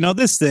 here's,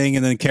 this thing.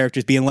 And then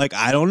characters being like,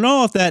 I don't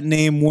know if that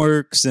name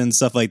works and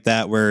stuff like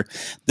that, where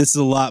this is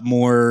a lot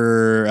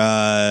more,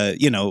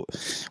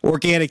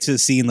 organic to the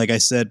scene, like I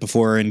said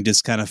before, and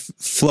just kind of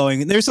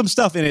flowing. There's some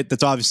stuff in it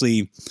that's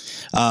obviously,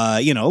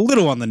 a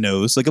little on the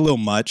nose, like a little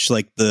much,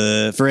 like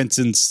for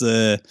instance,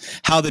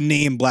 how the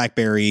name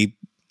BlackBerry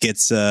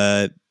gets,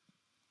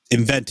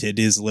 invented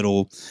is a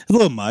little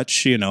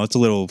much, it's a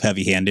little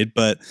heavy-handed,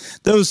 but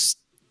those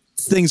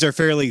things are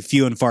fairly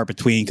few and far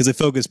between because it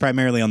focused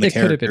primarily on the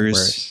characters. Could have been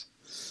worse.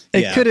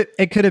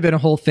 It could have been a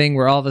whole thing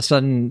where all of a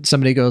sudden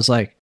somebody goes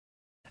like,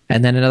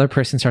 and then another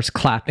person starts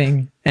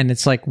clapping, and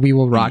it's like "We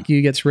Will Rock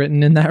You" gets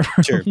written in that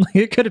room. Sure. Like,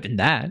 it could have been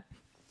that.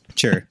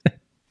 Sure.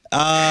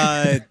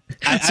 I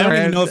don't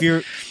even know if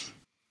you're.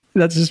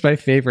 That's just my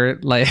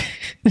favorite, like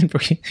in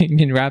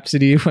Bohemian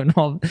Rhapsody, when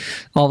all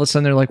of a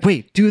sudden they're like,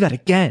 "Wait, do that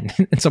again,"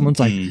 and someone's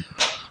like,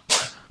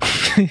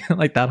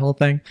 like that whole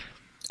thing.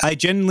 I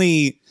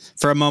genuinely,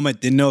 for a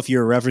moment, didn't know if you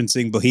were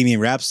referencing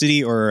Bohemian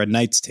Rhapsody or A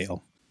Knight's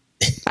Tale.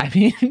 I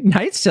mean,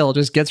 Knight's Tale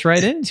just gets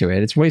right into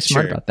it. It's way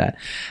smart about that.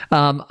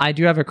 I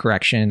do have a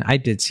correction. I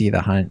did see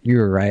The Hunt. You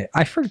were right.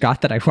 I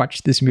forgot that I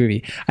watched this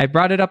movie. I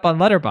brought it up on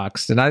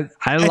Letterboxd, and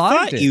I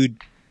loved it. You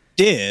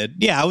did.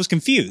 Yeah, I was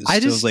confused.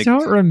 I just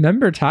don't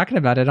remember talking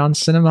about it on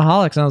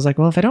Cinemaholics, and I was like,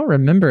 well, if I don't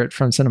remember it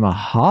from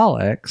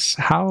Cinemaholics,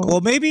 how?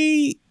 Well,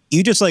 maybe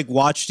you just like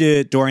watched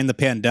it during the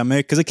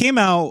pandemic, because it came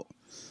out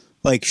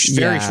like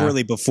very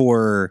shortly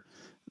before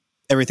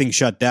everything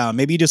shut down.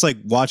 Maybe you just like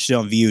watched it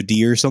on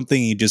VOD or something,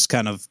 and you just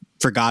kind of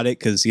forgot it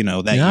because that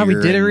year. We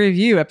did a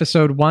review,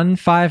 episode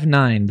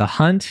 159, The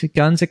Hunt,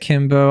 Guns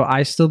Akimbo,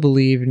 I Still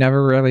Believe,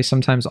 Never Really,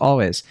 Sometimes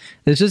Always.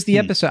 This is the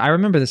episode. I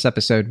remember this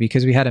episode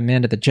because we had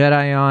Amanda the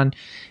Jedi on.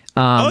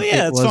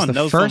 It was fun.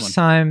 The first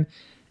time.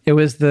 It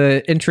was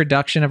the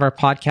introduction of our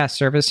podcast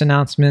service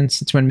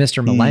announcements. It's when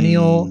Mr.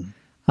 Millennial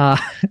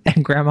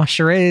and Grandma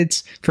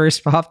Charades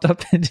first popped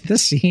up into the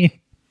scene.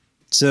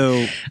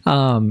 So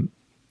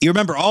you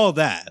remember all of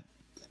that,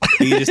 but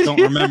you just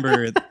don't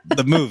remember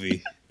the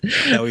movie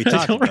that we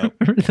talked about.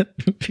 Remember the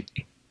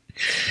movie.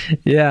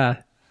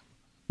 Yeah.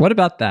 What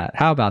about that?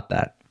 How about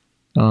that?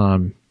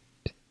 I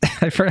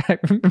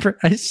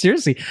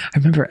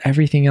remember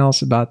everything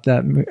else about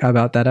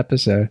that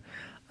episode.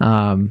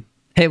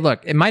 Hey,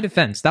 look, in my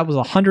defense, that was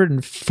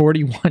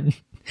 141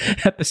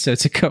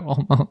 episodes ago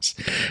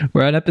almost.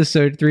 We're on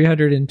episode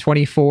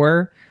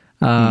 324.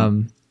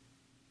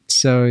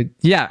 So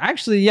yeah,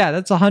 actually, yeah,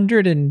 that's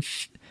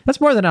that's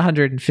more than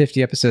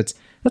 150 episodes.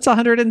 That's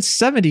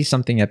 170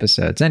 something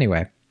episodes.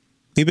 Anyway,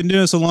 we've been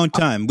doing this a long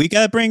time. We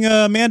gotta bring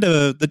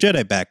Amanda the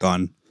Jedi back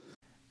on.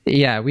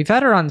 Yeah, we've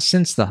had her on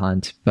since The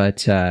Hunt,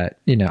 but well,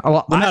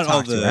 not all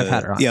I've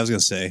had her on. Yeah, I was gonna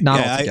say. Not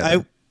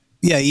I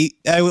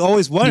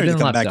always wanted her to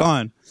come back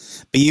on,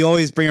 but you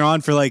always bring her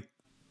on for like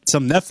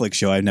some Netflix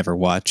show I never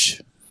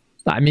watch.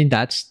 I mean,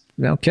 that's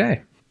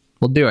okay.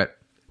 We'll do it.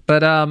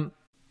 But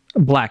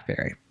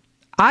BlackBerry.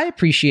 I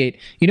appreciate,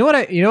 you know what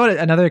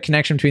another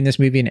connection between this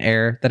movie and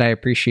Air that I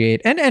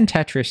appreciate, and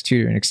Tetris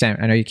to an extent,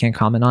 I know you can't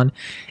comment on,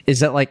 is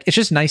that like it's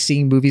just nice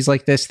seeing movies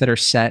like this that are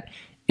set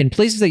in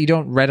places that you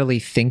don't readily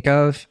think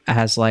of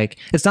as like,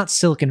 it's not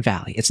Silicon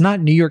Valley, it's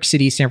not New York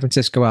City, San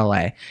Francisco,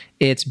 LA,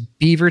 it's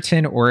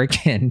Beaverton,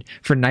 Oregon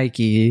for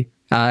Nike.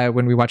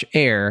 When we watch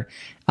Air,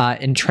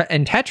 in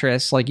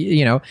Tetris, like,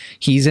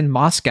 he's in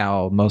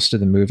Moscow most of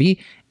the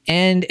movie,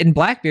 and in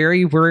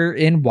BlackBerry we're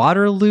in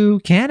Waterloo,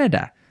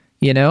 Canada.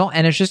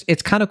 And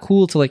it's kind of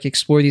cool to like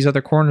explore these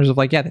other corners of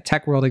like, yeah, the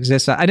tech world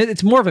exists.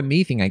 It's more of a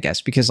me thing, I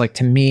guess, because like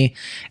to me,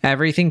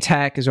 everything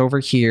tech is over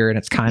here and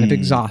it's kind of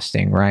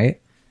exhausting,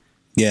 right?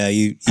 Yeah,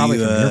 probably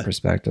from your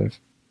perspective.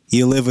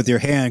 You live with your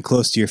hand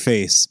close to your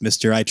face,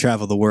 Mr. I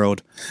travel the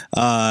world.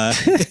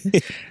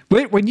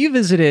 Wait, when you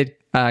visited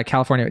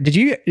California, did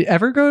you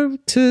ever go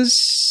to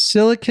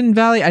Silicon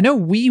Valley? I know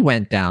we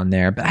went down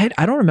there, but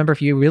I don't remember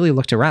if you really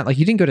looked around. Like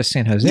you didn't go to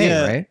San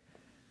Jose, right?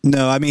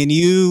 No, I mean,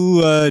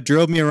 you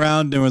drove me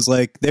around and was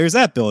like, there's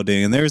that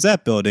building and there's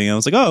that building. I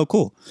was like, oh,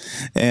 cool.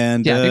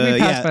 And yeah, I think we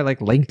passed by like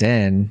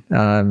LinkedIn.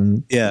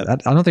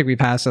 I don't think we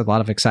passed a lot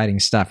of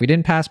exciting stuff. We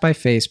didn't pass by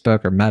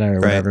Facebook or Meta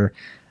or whatever.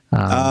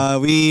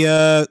 We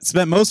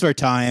spent most of our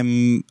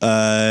time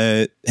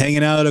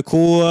hanging out at a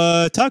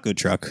cool taco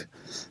truck.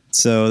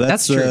 So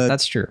that's true.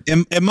 That's true.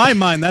 In my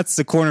mind, that's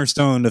the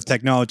cornerstone of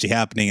technology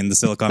happening in the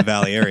Silicon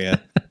Valley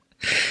area.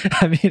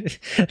 I mean,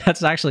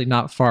 that's actually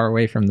not far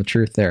away from the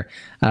truth there.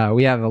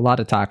 We have a lot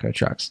of taco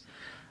trucks.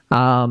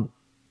 But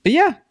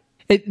yeah,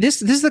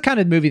 this is the kind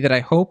of movie that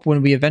I hope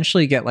when we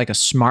eventually get like a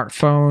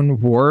smartphone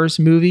wars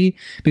movie,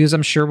 because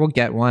I'm sure we'll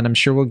get one. I'm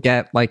sure we'll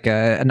get like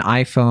an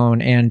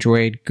iPhone,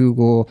 Android,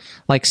 Google,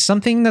 like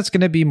something that's going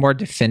to be more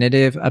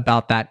definitive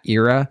about that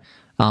era.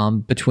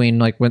 Between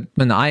like when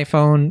the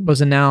iPhone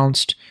was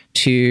announced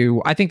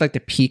to, I think like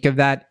the peak of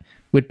that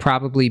would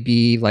probably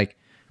be like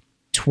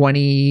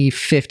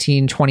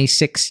 2015,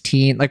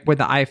 2016, like where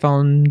the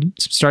iPhone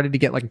started to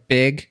get like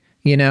big,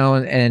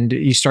 and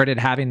you started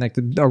having like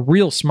a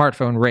real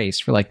smartphone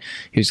race for like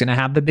who's going to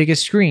have the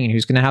biggest screen,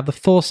 who's going to have the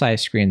full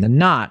size screen, the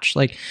notch.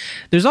 Like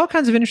there's all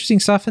kinds of interesting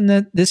stuff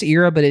in this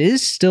era, but it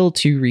is still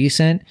too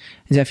recent.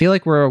 I feel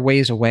like we're a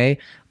ways away,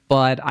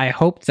 but I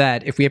hope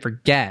that if we ever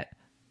get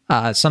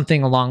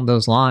something along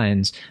those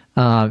lines,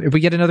 if we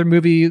get another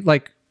movie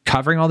like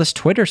covering all this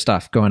Twitter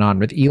stuff going on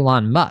with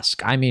Elon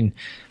Musk, I mean,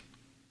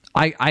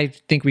 I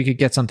think we could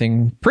get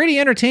something pretty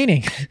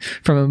entertaining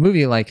from a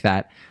movie like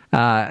that.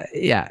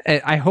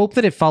 I hope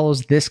that it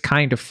follows this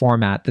kind of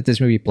format that this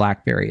movie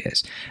BlackBerry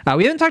is.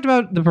 We haven't talked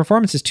about the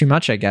performances too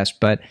much, I guess,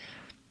 but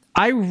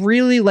I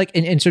really like,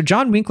 and so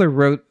John Winkler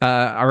wrote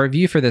a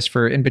review for this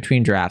for In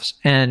Between Drafts,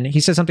 and he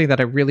said something that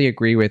I really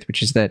agree with,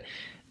 which is that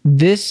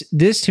this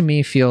to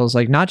me feels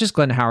like not just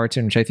Glenn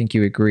Howerton, which I think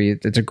you agree,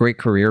 it's a great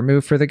career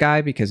move for the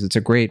guy because it's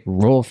a great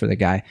role for the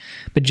guy,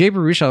 but Jay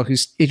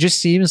Baruchel, it just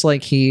seems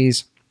like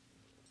he's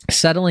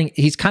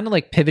kind of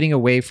like pivoting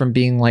away from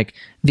being like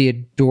the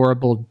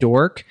adorable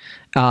dork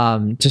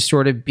to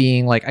sort of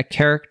being like a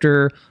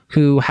character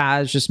who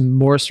has just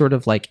more sort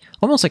of like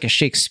almost like a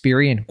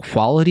Shakespearean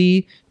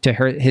quality to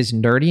his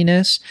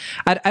nerdiness.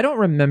 I don't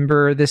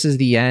remember This Is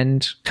the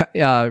End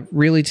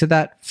really to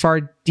that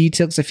far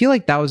detail, because I feel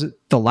like that was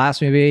the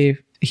last movie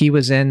he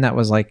was in that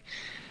was like,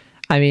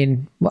 I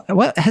mean,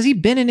 what has he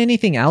been in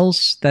anything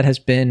else that has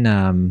been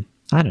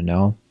I don't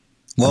know,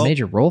 a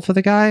major role for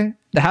the guy?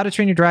 The How to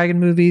Train Your Dragon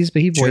movies,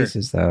 but he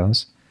voices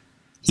those.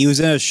 He was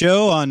in a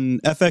show on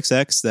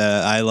FXX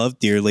that I love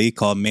dearly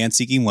called Man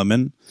Seeking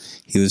Women.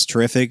 He was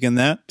terrific in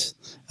that.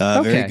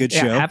 Very good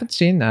show. I haven't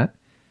seen that.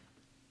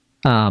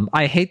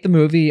 I hate the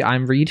movie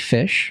I'm Reed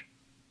Fish,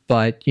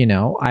 but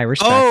I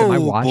respect him. I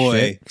watched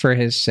it for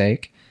his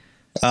sake.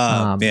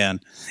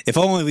 Man, if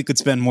only we could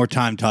spend more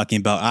time talking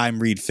about I'm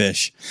Reed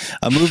Fish,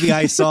 a movie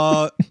I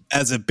saw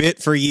as a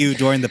bit for you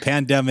during the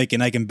pandemic,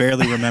 and I can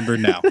barely remember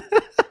now.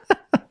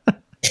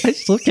 I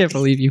still can't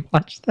believe you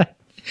watched that.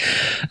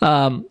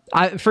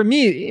 For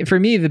me,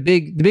 the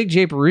big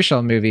Jay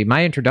Baruchel movie,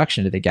 my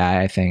introduction to the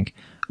guy, I think,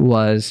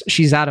 was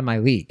She's Out of My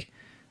League,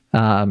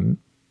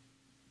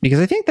 because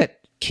I think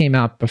that came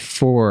out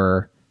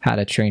before How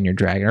to Train Your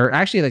Dragon, or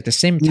actually like the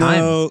same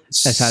time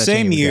as How to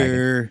Train Your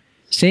Dragon.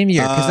 Same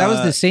year, because that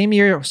was the same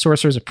year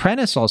Sorcerer's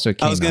Apprentice also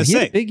came out. I was going to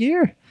say, a big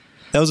year.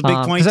 That was a big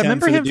 2010 because I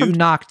remember him from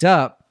Knocked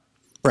Up.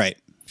 Right.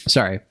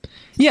 Sorry.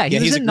 Yeah, he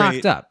was in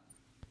Knocked Up.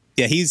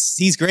 Yeah,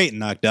 he's great in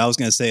Knocked Up. I was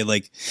going to say,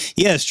 like,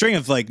 a string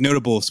of like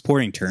notable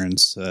supporting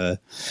turns.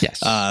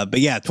 Yes. But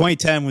yeah,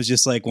 2010 was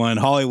just like when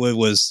Hollywood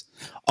was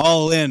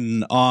all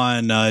in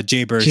on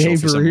Jay Baruchel. Jay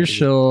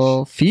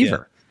Baruchel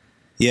fever.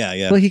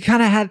 Yeah. Well, he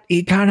kind of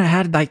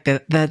had like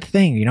that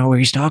thing, you know, where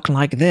he's talking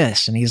like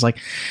this, and he's like,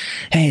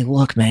 "Hey,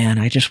 look, man,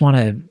 I just want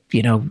to,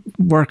 you know,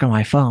 work on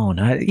my phone."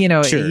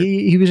 Sure.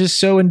 He was just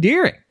so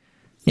endearing.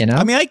 You know,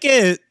 I mean, I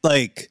get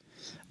like,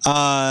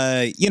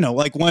 you know,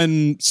 like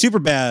when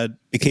Superbad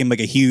became like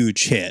a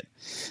huge hit,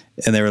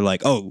 and they were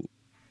like,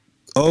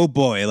 "Oh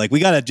boy, like we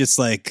gotta just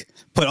like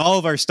put all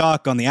of our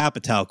stock on the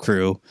Apatow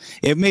crew."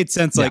 It made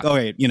sense, like, all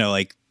right, you know,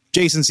 like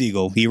Jason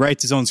Segel, he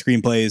writes his own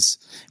screenplays,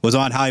 was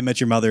on How I Met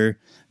Your Mother.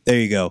 There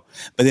you go.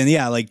 But then,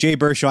 yeah, like Jay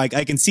Baruchel,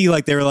 I can see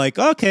like they were like,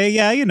 okay,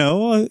 yeah, you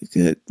know,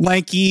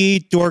 lanky,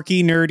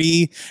 dorky,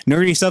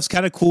 nerdy stuff's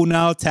kind of cool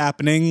now. It's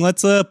happening.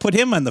 Let's put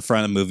him on the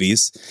front of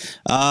movies.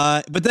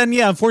 But then,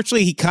 yeah,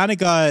 unfortunately, he kind of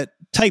got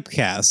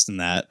typecast in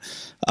that.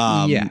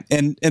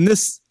 And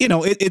this, you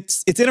know,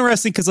 it's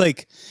interesting because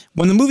like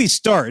when the movie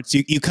starts,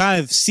 you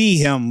kind of see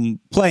him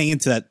playing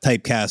into that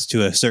typecast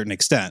to a certain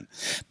extent,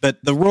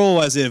 but the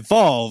role as it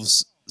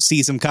evolves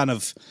sees him kind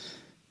of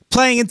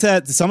playing into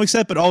that to some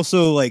extent, but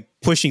also like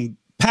pushing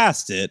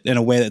past it in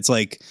a way that's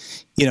like,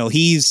 you know,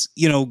 he's,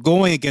 you know,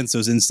 going against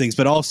those instincts,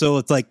 but also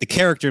it's like the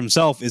character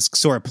himself is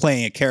sort of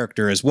playing a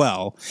character as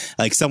well.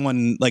 Like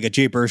someone like a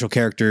Jay Baruchel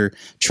character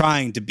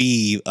trying to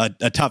be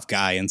a tough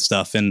guy and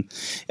stuff. And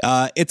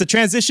it's a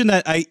transition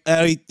that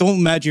I don't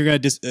imagine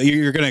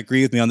you're going to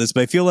agree with me on this,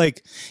 but I feel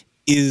like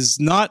is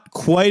not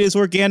quite as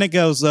organic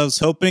as I was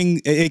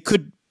hoping. It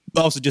could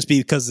also just be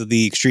because of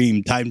the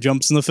extreme time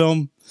jumps in the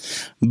film.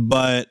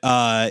 But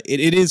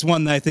it is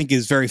one that I think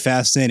is very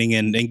fascinating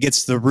and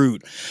gets to the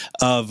root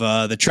of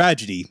the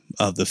tragedy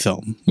of the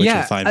film, which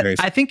I find very.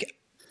 I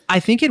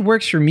think it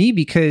works for me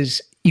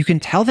because you can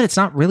tell that it's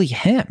not really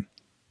him.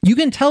 You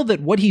can tell that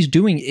what he's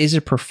doing is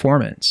a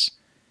performance,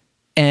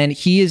 and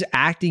he is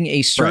acting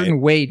a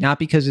certain way, not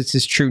because it's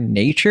his true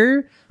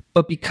nature,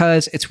 but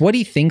because it's what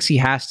he thinks he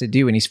has to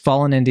do, and he's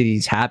fallen into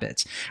these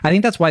habits. I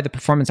think that's why the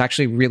performance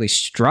actually really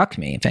struck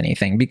me, if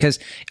anything, because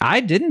I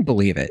didn't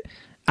believe it.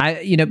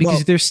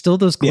 Because there's still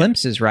those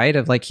glimpses, right?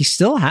 Of like, he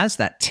still has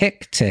that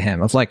tick to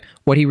him of like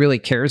what he really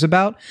cares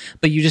about,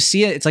 but you just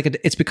see it. It's like,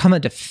 it's become a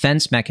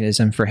defense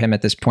mechanism for him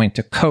at this point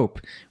to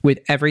cope with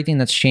everything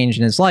that's changed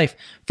in his life,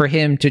 for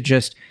him to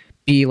just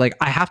be like,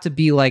 I have to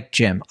be like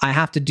Jim. I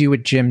have to do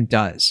what Jim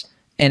does.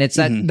 And it's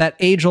that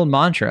age old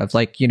mantra of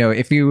like, you know,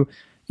 if you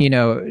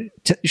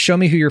show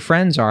me who your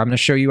friends are, I'm going to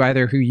show you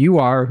either who you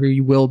are or who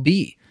you will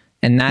be.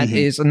 And that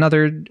is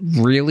another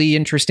really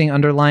interesting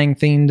underlying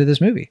theme to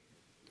this movie.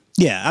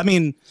 Yeah, I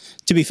mean,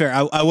 to be fair,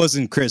 I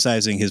wasn't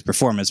criticizing his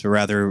performance, but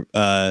rather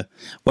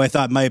what I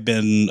thought might have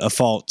been a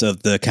fault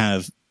of the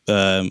kind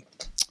of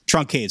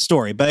truncated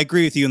story. But I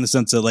agree with you in the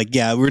sense that, like,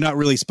 yeah, we're not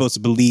really supposed to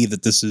believe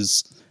that this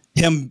is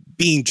him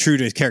being true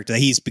to his character, that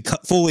he's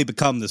fully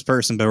become this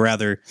person, but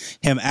rather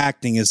him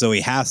acting as though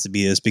he has to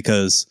be this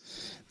because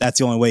that's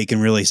the only way he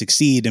can really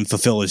succeed and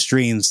fulfill his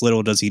dreams.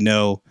 Little does he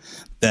know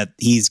that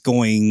he's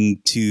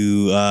going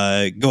to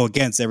go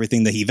against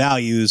everything that he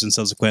values and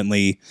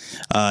subsequently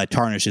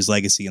tarnish his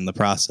legacy in the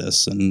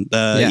process. And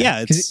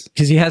it's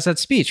because he has that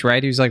speech,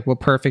 right? He was like, well,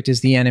 perfect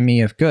is the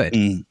enemy of good,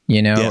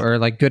 or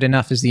like good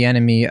enough is the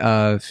enemy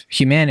of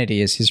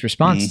humanity is his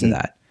response to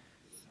that.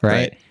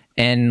 Right.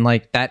 And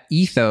like that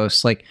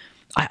ethos, like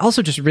I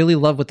also just really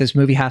love what this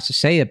movie has to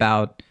say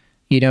about,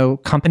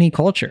 company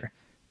culture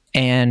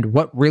and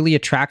what really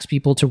attracts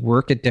people to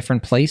work at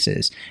different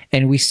places.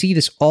 And we see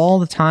this all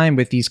the time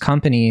with these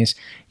companies.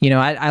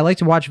 I like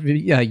to watch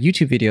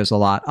YouTube videos a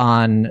lot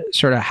on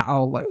sort of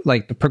how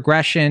like the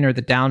progression or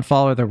the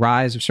downfall or the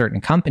rise of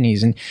certain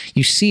companies. And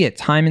you see it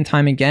time and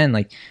time again.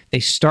 Like they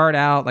start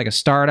out like a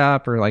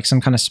startup or like some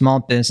kind of small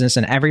business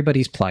and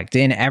everybody's plugged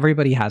in.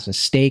 Everybody has a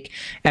stake.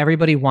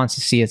 Everybody wants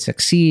to see it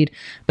succeed.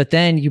 But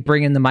then you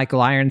bring in the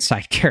Michael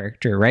Ironside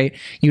character, right?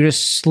 You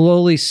just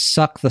slowly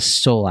suck the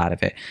soul out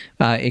of it.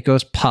 It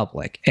goes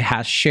public. It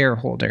has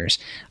shareholders.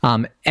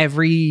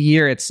 Every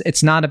year,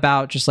 it's not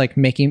about just like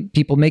making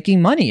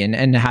money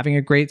and having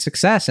a great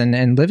success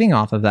and living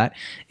off of that.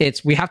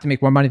 We have to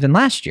make more money than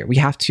last year. We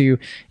have to,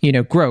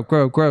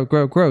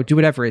 grow, do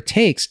whatever it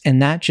takes.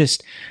 And that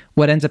just,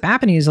 what ends up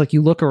happening is like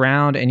you look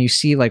around and you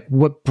see like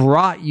what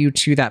brought you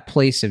to that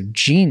place of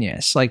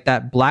genius, like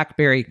that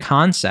BlackBerry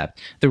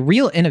concept. The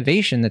real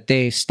innovation that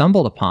they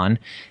stumbled upon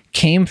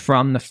came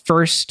from that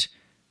first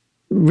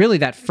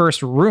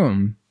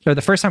room, or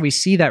the first time we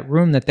see that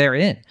room that they're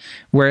in,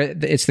 where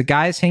it's the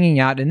guys hanging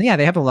out. And yeah,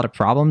 they have a lot of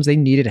problems. They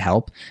needed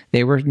help.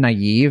 They were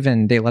naive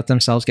and they let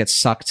themselves get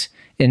sucked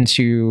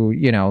into,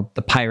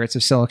 the pirates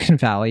of Silicon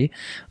Valley.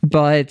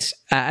 But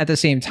at the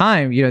same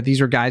time, these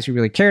were guys who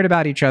really cared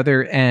about each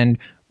other and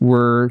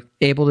were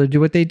able to do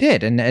what they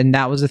did. And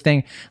that was the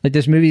thing. Like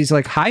this movie's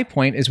like high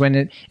point is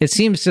when it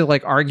seems to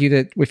like argue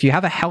that if you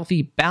have a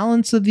healthy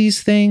balance of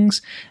these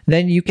things,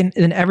 then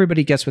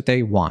everybody gets what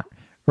they want.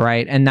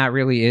 Right. And that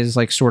really is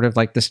like sort of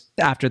like this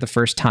after the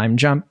first time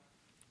jump.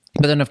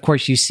 But then, of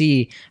course, you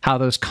see how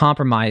those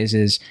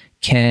compromises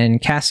can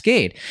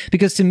cascade,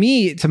 because to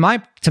me, to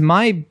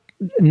my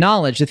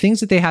knowledge, the things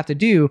that they have to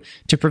do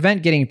to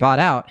prevent getting bought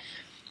out,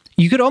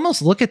 you could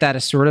almost look at that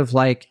as sort of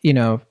like,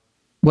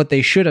 what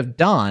they should have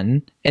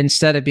done,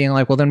 instead of being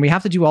like, well, then we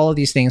have to do all of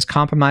these things,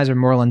 compromise our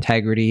moral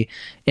integrity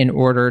in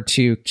order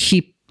to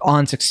keep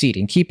on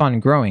succeeding, keep on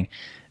growing.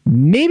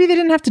 Maybe they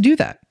didn't have to do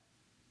that.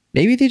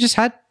 Maybe they just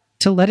had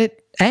to let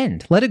it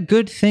end, let a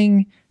good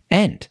thing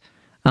end.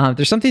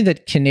 There's something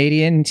that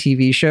Canadian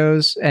TV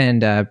shows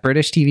and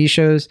British TV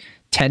shows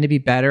tend to be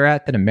better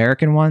at than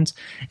American ones,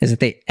 is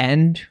that they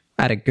end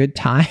at a good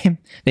time.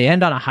 They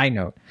end on a high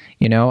note.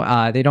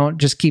 They don't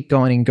just keep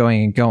going and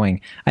going and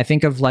going. I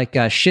think of like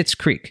Schitt's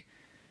Creek,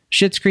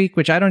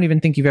 which I don't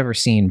even think you've ever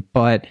seen,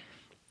 but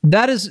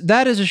that is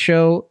a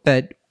show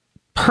that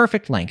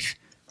perfect length.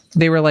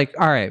 They were like,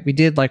 all right, we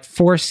did like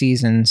 4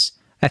 seasons.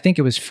 I think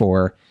it was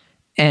 4.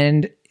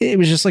 And it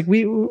was just like,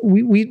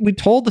 we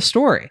told the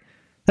story.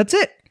 That's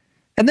it.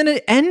 And then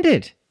it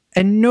ended.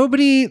 And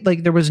nobody,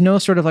 like, there was no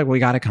sort of like, well, we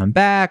got to come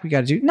back. We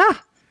got to do, nah.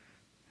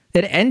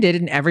 It ended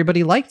and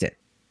everybody liked it.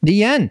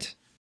 The end.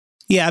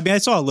 Yeah, I mean, I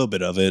saw a little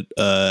bit of it.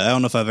 I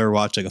don't know if I've ever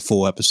watched like a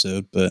full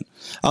episode, but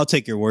I'll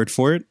take your word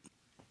for it.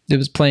 It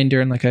was playing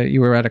during like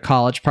you were at a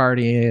college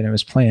party and it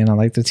was playing on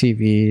like the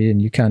TV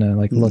and you kind of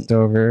like looked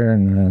over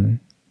and.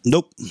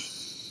 Nope.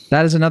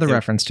 That is another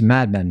reference to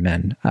Mad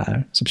Men.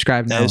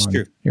 Subscribe now on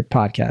your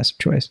podcast of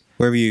choice.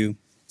 Wherever you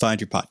find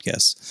your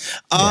podcasts.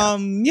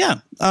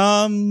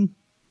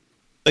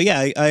 But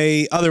yeah,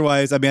 I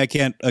otherwise, I mean, I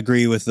can't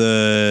agree with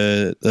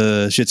the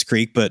Schitt's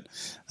Creek, but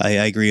I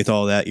agree with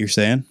all that you're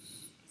saying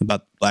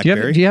about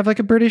BlackBerry. Do you have like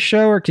a British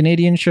show or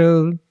Canadian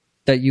show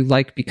that you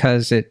like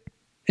because it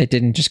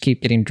didn't just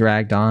keep getting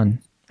dragged on?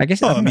 I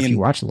guess I don't know if you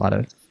watch a lot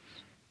of.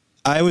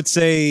 I would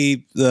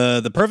say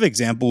the perfect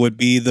example would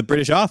be the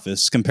British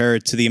Office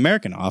compared to the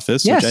American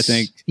Office, which I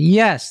think.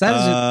 Yes,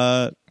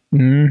 that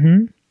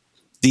is.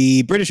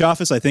 The British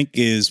Office, I think,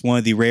 is one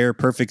of the rare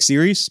perfect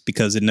series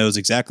because it knows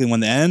exactly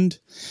when to end.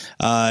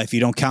 If you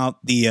don't count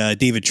the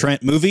David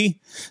Trent movie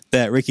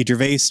that Ricky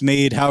Gervais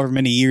made however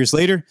many years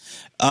later.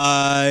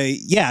 I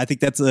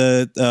think that's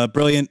a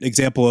brilliant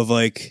example of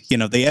like,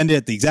 they end it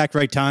at the exact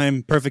right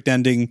time, perfect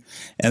ending.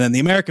 And then the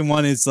American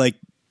one is like,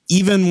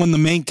 even when the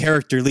main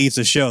character leaves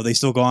the show, they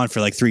still go on for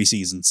like 3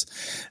 seasons.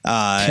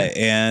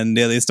 And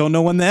they just don't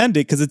know when to end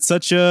it because it's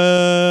such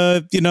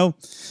a,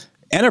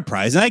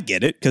 enterprise. And I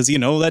get it because,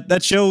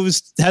 that show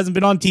hasn't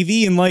been on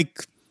TV in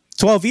like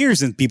 12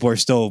 years and people are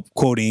still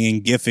quoting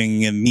and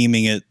gifing and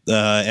memeing it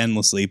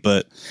endlessly.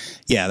 But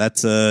yeah,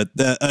 that's a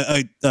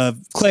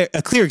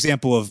clear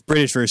example of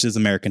British versus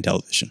American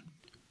television.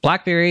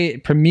 BlackBerry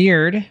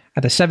premiered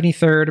at the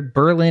 73rd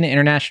Berlin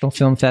International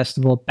Film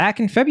Festival back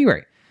in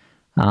February.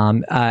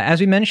 As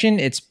we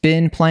mentioned, it's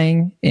been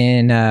playing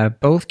in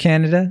both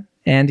Canada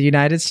and the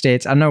United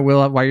States. I don't know,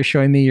 Will, why you're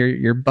showing me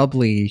your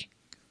bubbly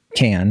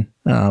can.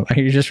 Are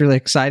you just really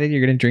excited?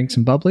 You're going to drink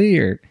some bubbly,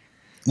 or?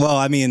 Well,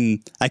 I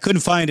mean, I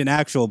couldn't find an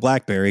actual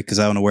BlackBerry because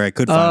I don't know where I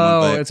could find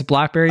one. Oh, it's a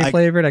BlackBerry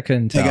flavored? I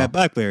couldn't tell. I got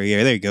BlackBerry.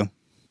 Yeah, there you go.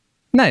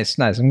 Nice.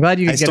 I'm glad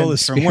you could get in the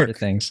spirit of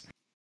things.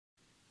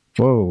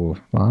 Whoa.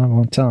 Well, I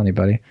won't tell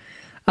anybody.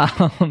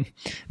 But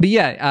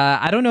yeah,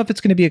 I don't know if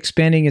it's going to be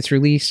expanding its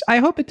release. I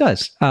hope it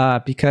does,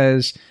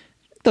 because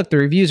look, the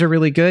reviews are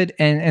really good.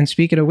 And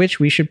speaking of which,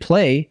 we should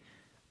play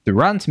the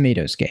Rotten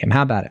Tomatoes game.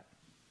 How about it?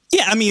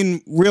 Yeah, I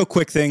mean, real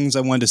quick things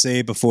I wanted to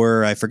say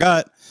before I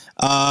forgot.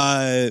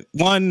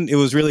 One, it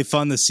was really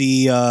fun to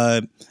see.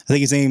 I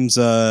think his name's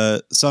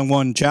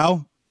Sungwon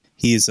Chow.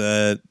 He's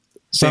a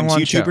famous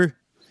YouTuber. Cho.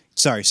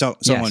 Sorry,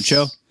 Sungwon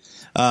Cho.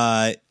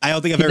 I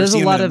don't think I've ever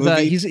seen him in a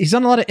movie. He's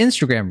done a lot of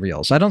Instagram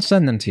reels. I don't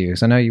send them to you,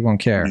 so I know you won't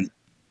care.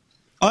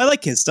 Oh, I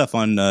like his stuff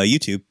on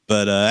YouTube,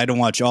 but I don't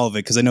watch all of it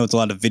because I know it's a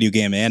lot of video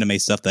game and anime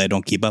stuff that I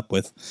don't keep up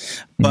with.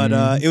 But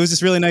it was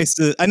just really nice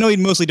to. I know he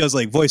mostly does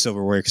like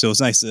voiceover work, so it's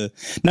nice to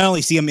not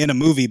only see him in a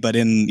movie, but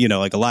in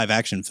like a live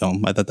action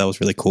film. I thought that was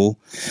really cool.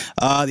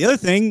 The other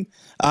thing,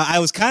 I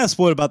was kind of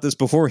spoiled about this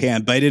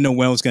beforehand, but I didn't know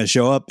when it was going to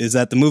show up. Is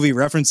that the movie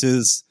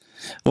references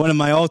one of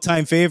my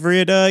all-time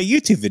favorite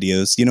YouTube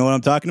videos? You know what I'm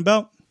talking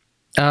about?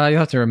 You'll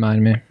have to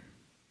remind me.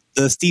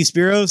 The Steve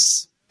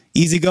Spiros,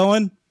 Easy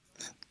Going.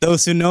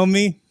 Those who know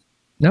me,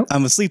 nope.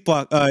 I'm a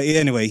sleepwalk.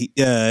 Anyway,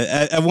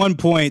 at one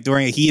point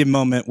during a heated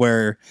moment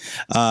where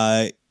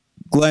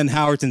Glenn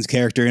Howerton's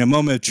character, in a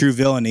moment of true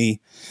villainy,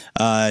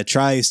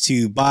 tries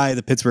to buy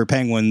the Pittsburgh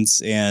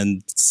Penguins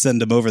and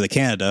send them over to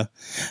Canada.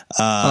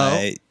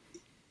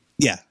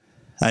 Yeah,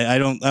 I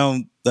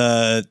don't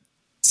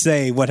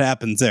say what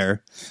happens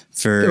there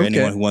for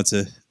anyone who wants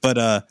to.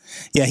 But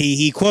yeah,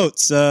 he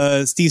quotes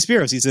Steve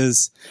Spiros. He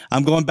says,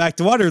 "I'm going back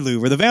to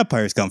Waterloo, where the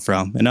vampires come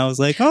from." And I was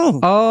like,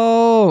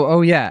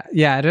 "Oh, yeah.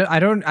 I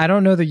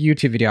don't know the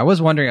YouTube video. I was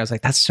wondering. I was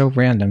like, that's so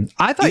random.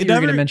 I thought you were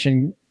going to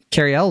mention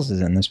Carrie Ells is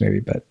in this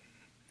movie, but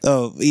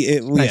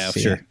yeah,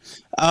 sure.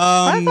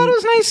 I thought it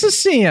was nice to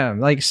see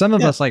him. Like some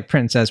of us like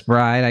Princess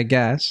Bride, I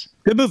guess.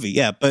 Good movie,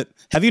 yeah. But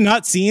have you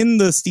not seen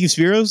the Steve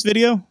Spiros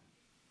video?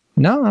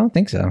 No, I don't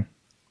think so.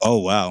 Oh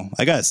wow,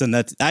 I gotta send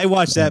that. I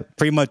watch that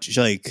pretty much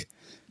like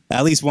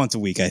at least once a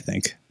week, I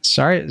think.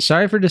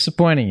 Sorry for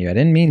disappointing you. I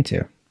didn't mean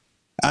to.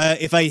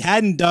 If I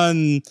hadn't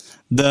done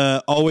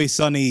the Always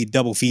Sunny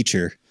double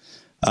feature,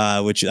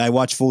 which I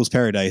watched Fool's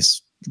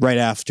Paradise right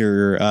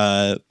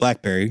after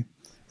BlackBerry,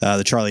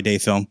 the Charlie Day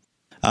film,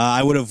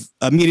 I would have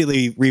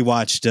immediately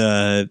rewatched,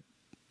 the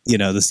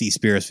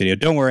Seaspiracy video.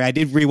 Don't worry, I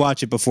did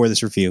rewatch it before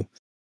this review.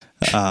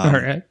 All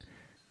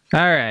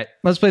right.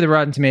 Let's play the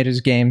Rotten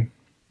Tomatoes game.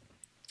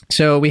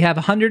 So we have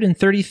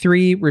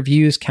 133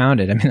 reviews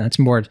counted. I mean, that's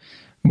more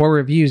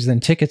reviews than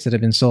tickets that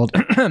have been sold.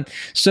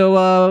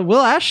 So,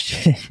 Will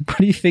Ashton, what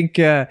do you think?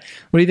 What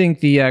do you think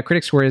the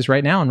critic score is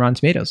right now on Rotten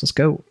Tomatoes? Let's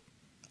go.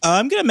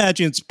 I'm gonna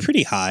imagine it's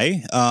pretty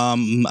high.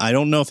 I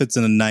don't know if it's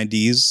in the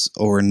 90s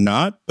or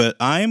not, but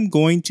I'm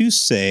going to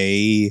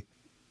say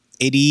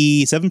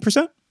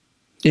 87%.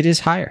 It is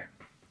higher.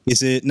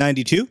 Is it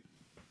 92?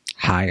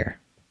 Higher.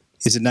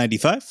 Is it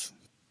 95?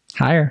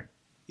 Higher.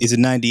 Is it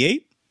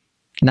 98?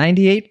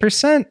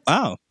 98%.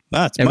 Wow,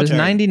 that's it much was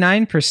higher.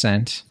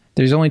 99%.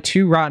 There's only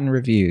 2 rotten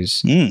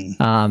reviews.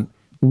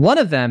 One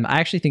of them I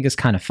actually think is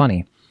kind of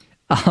funny,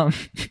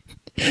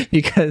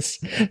 because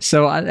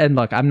and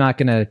look, I'm not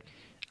gonna.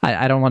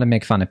 I don't want to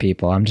make fun of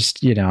people. I'm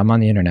just, I'm on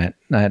the internet.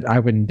 I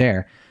wouldn't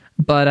dare.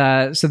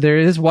 But so there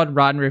is one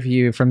rotten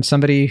review from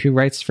somebody who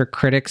writes for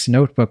Critics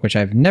Notebook, which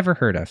I've never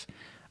heard of.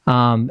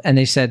 And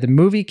they said the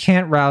movie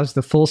can't rouse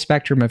the full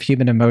spectrum of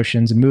human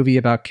emotions a movie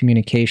about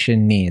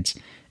communication needs.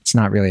 It's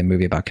not really a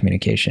movie about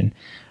communication.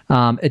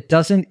 It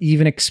doesn't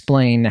even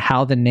explain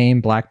how the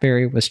name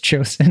BlackBerry was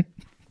chosen,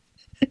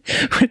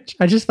 which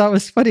I just thought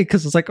was funny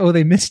because it's like, oh,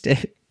 they missed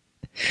it.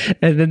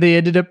 And then they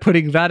ended up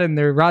putting that in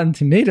their Rotten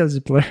Tomatoes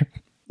blurb.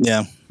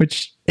 Yeah.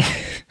 Which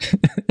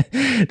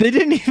they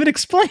didn't even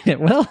explain it.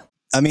 Well,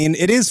 I mean,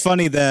 it is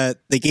funny that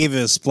they gave it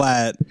a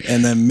splat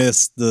and then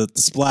missed the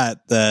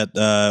splat that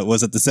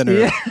was at the center.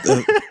 Yeah.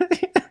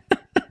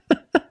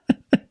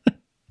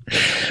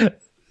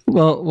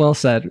 Well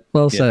said.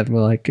 Well said.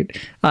 Well, I could.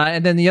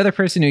 And then the other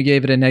person who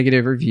gave it a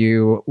negative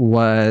review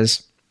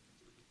was,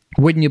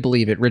 wouldn't you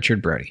believe it,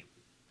 Richard Brody.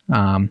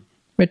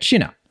 Which,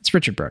 it's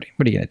Richard Brody.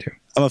 What are you going to do?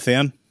 I'm a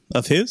fan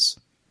of his.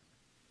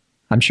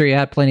 I'm sure you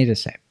had plenty to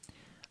say.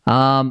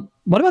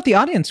 What about the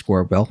audience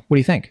score, Will? What do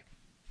you think?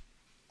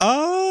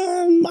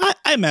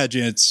 I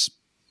imagine it's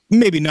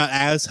maybe not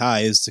as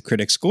high as the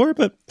critic score,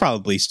 but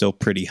probably still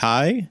pretty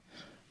high.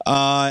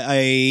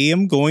 I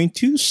am going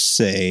to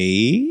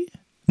say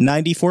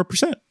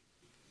 94%.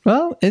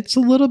 Well, it's a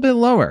little bit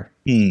lower.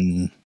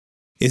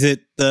 Is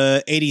it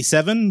the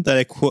 87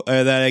 that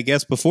I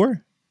guessed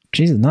before?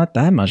 Jesus, not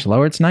that much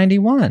lower. It's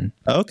 91.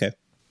 Oh, okay.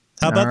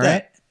 How about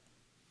that?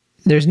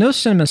 There's no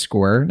cinema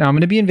score. Now, I'm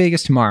going to be in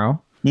Vegas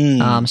tomorrow.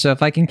 So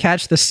if I can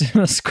catch the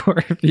cinema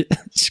score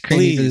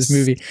screening for this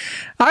movie.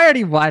 I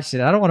already watched it.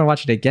 I don't want to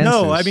watch it again.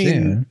 No, I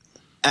mean,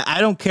 I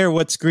don't care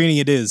what screening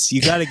it is.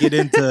 You got to get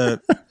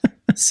into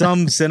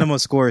some cinema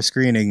score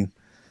screening.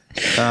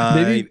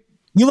 Maybe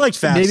you liked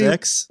Fast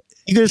X.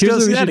 You could just go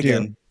see that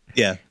again.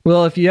 Yeah.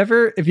 Well, if you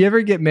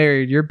ever get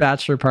married, your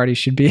bachelor party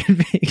should be in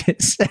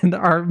Vegas, and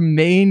our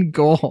main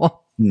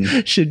goal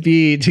should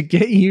be to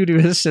get you to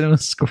a cinema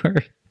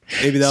score.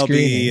 Maybe that'll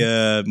be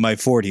my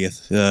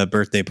 40th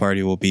birthday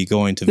party. Will be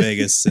going to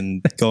Vegas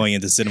and going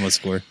into cinema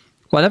score.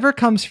 Whatever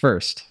comes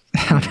first.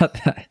 How about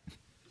that?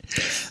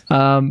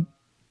 All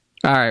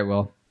right.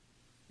 Well,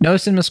 no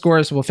cinema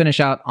scores. We'll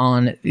finish out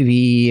on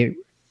the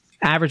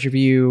average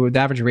review, the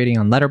average rating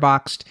on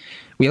Letterboxd.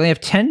 We only have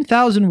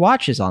 10,000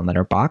 watches on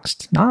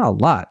Letterboxd. Not a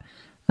lot.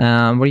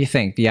 What do you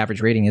think the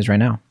average rating is right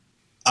now?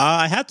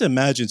 I have to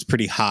imagine it's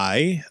pretty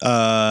high.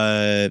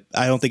 I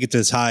don't think it's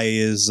as high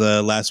as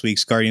last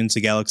week's Guardians of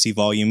the Galaxy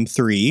Volume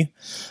 3,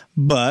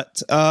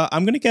 but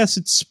I'm going to guess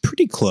it's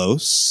pretty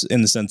close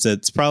in the sense that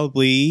it's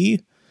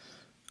probably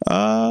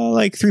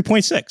like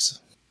 3.6. It's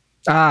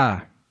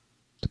a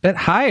bit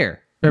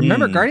higher.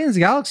 Remember, Guardians of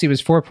the Galaxy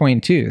was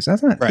 4.2, so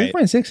that's not right.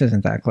 3.6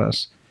 isn't that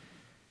close.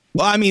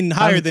 Well, I mean,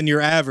 higher than your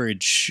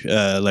average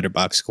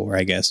Letterboxd score,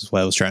 I guess, is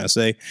what I was trying to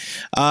say.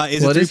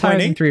 Is it 3.8? Higher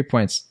than 3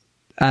 points.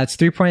 It's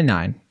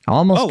 3.9.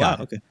 Almost got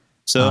it. Okay.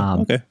 So,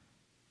 okay.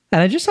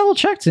 And I just double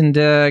checked, and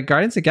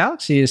Guardians of the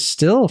Galaxy is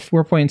still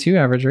 4.2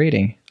 average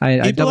rating.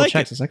 I double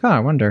checked. It's like, I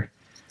wonder.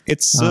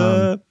 It's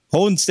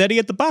holding steady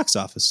at the box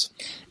office.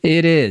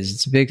 It is.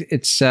 It's big.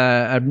 It's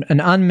an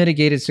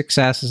unmitigated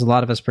success, as a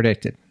lot of us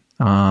predicted.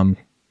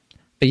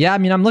 But yeah, I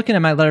mean, I'm looking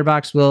at my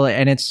Letterboxd, Will,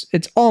 and it's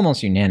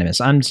almost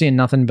unanimous. I'm seeing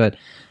nothing but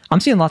I'm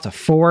seeing lots of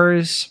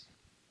 4s,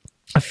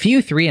 a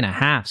few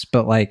 3.5s,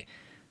 but like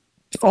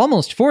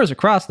almost 4s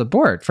across the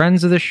board.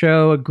 Friends of the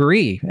show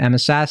agree. Emma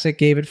Sasek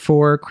gave it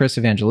 4. Chris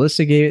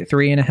Evangelista gave it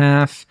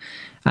 3.5.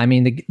 I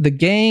mean, the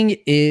gang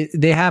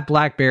they have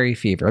BlackBerry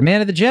fever. A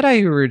Man of the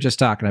Jedi, who we were just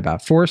talking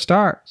about, 4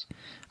 stars.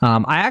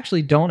 I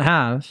actually don't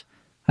have.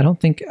 I don't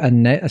think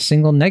a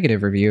single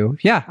negative review.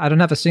 Yeah, I don't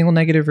have a single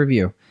negative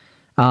review.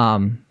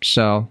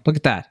 So look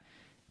at that.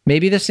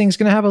 Maybe this thing's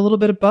going to have a little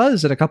bit of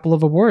buzz at a couple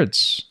of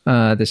awards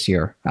this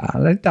year.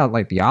 I doubt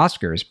like the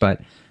Oscars, but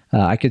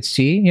I could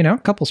see, a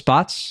couple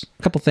spots,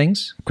 a couple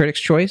things.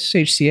 Critics' Choice,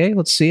 HCA,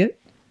 let's see it.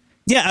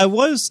 Yeah, I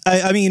was.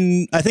 I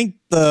mean, I think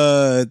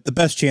the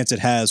best chance it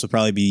has would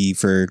probably be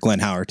for Glenn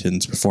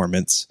Howerton's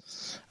performance.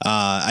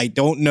 I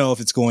don't know if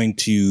it's going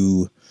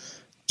to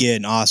get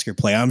an Oscar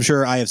play. I'm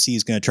sure IFC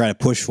is going to try to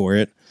push for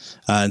it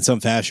in some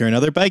fashion or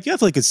another. But I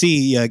definitely could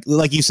see,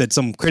 like you said,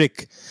 some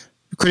critic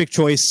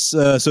choice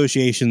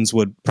associations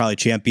would probably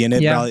champion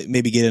it. Yeah. Probably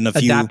maybe get in a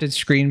few adapted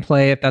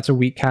screenplay if that's a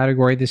weak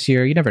category this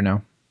year. You never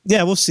know.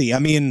 Yeah, we'll see. I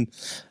mean,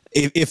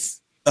 if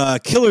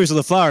Killers of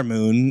the Flower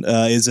Moon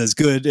is as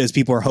good as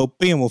people are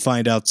hoping, and we'll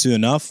find out soon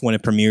enough when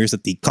it premieres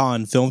at the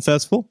Cannes Film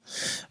Festival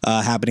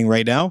happening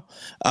right now.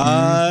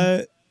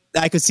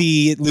 I could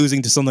see it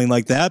losing to something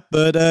like that,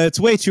 but it's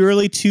way too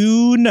early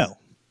to know.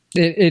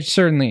 It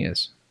certainly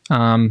is.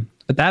 But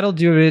that'll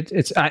do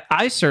it.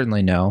 I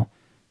certainly know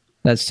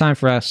that it's time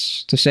for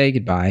us to say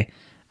goodbye.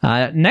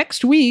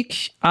 Next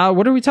week,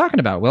 what are we talking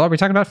about? Well, are we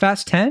talking about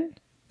Fast 10?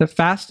 The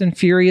Fast and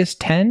Furious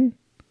 10?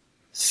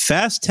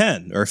 Fast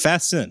 10 or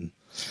Fast 10?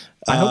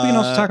 I hope we can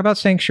also talk about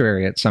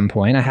Sanctuary at some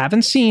point. I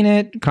haven't seen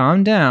it.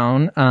 Calm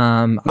down.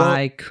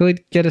 I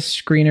could get a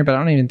screener, but I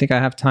don't even think I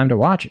have time to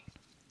watch it.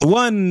 The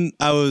one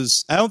I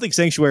don't think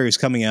Sanctuary is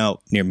coming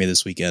out near me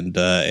this weekend,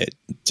 to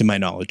my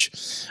knowledge.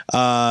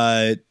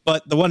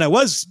 But the one I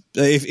was,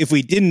 if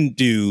we didn't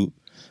do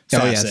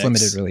Fast X, it's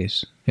limited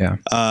release. Yeah.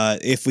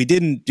 If we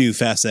didn't do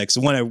Fast X,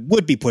 the one I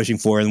would be pushing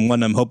for, and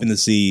one I'm hoping to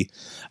see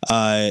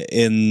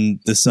in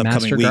this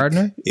upcoming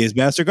week is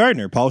Master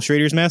Gardener. Paul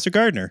Schrader's Master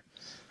Gardener.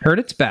 Heard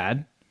it's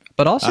bad,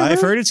 but also I've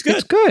heard it's good.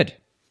 It's good.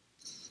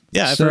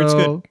 Yeah, I've heard it's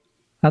good.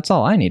 That's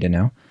all I need to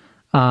know.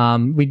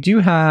 We do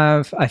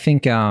have, I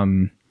think,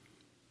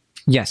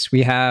 yes,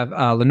 we have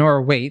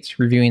Lenora Waits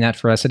reviewing that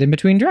for us at In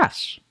Between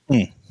Drafts. So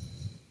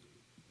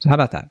how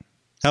about that?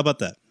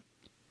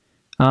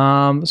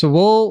 So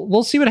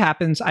we'll see what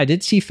happens. I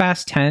did see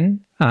Fast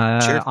 10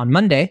 on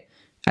Monday.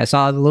 I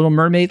saw The Little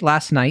Mermaid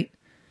last night,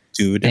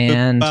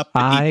 and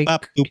I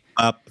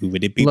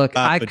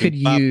could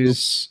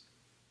use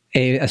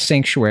a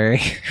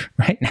Sanctuary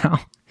right now.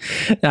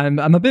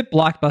 I'm a bit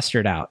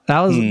blockbustered out.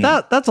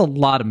 That's a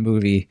lot of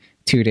movie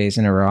 2 days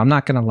in a row. I'm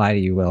not going to lie to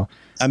you, Will.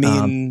 I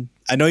mean,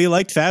 I know you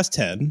liked Fast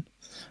 10.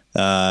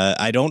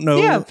 I don't know.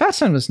 Yeah, Fast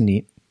 10 was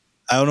neat.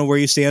 I don't know where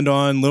you stand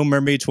on Little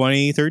Mermaid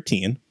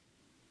 2013.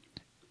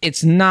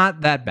 It's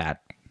not that bad.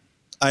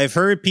 I've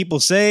heard people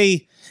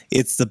say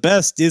it's the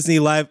best Disney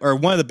live, or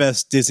one of the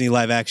best Disney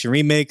live action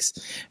remakes,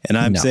 and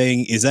I'm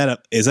saying, is that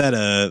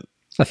a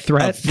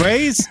threat, a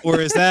phrase, or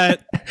is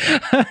that?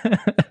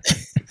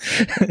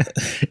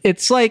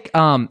 It's like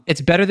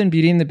it's better than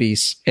Beauty and the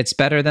Beast. It's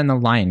better than The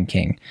Lion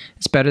King.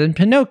 It's better than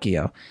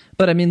Pinocchio.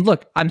 But I mean,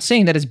 look, I'm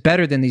saying that it's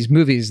better than these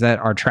movies that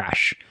are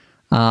trash.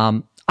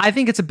 I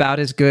think it's about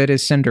as good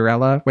as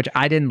Cinderella, which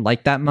I didn't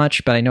like that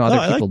much, but I know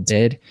other people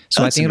did.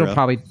 So I think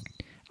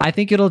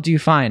it'll do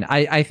fine.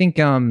 I think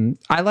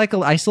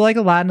I still like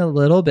Aladdin a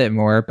little bit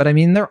more, but I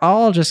mean, they're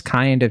all just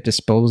kind of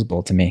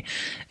disposable to me.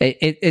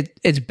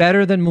 It's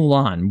better than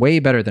Mulan, way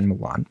better than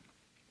Mulan.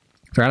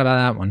 Forgot about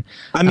that one.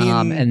 I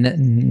mean, and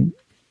then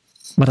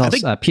what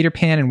else? Peter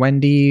Pan and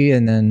Wendy,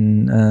 and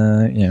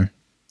then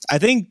I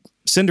think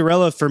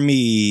Cinderella for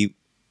me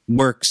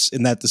works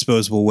in that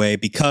disposable way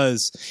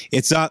because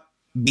it's not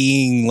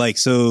being like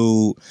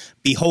so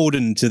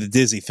beholden to the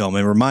Disney film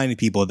and reminding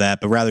people of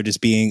that, but rather just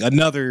being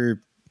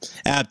another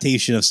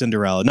adaptation of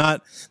Cinderella.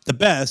 Not the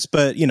best,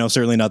 but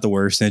certainly not the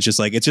worst. And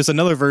it's just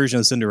another version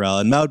of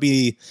Cinderella. And that would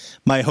be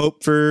my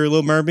hope for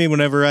Little Mermaid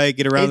whenever I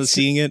get around to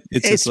seeing it.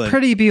 It's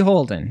pretty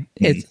beholden.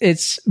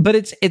 It's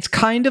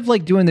kind of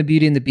like doing the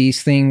Beauty and the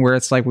Beast thing where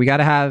it's like we got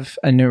to have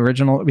a new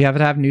original. We have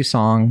to have new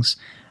songs.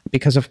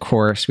 Because of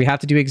course we have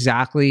to do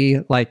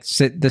exactly like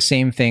the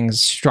same things,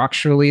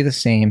 structurally the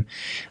same.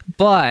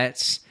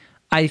 But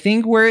I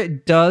think where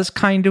it does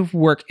kind of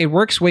work, it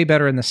works way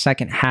better in the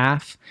second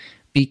half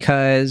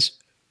because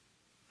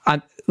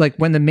like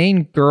when the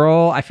main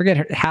girl, I forget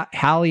her,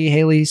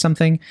 Haley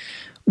something,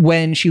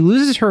 when she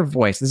loses her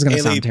voice, this is going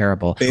to sound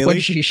terrible. Bailey? When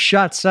she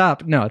shuts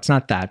up, no, it's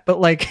not that. But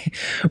like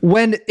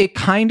when it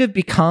kind of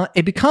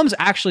becomes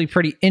actually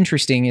pretty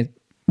interesting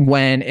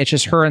when it's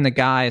just her and the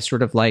guy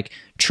sort of like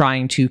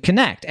trying to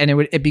connect, and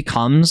it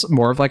becomes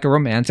more of like a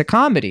romantic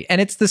comedy. And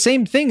it's the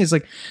same thing as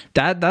like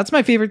that's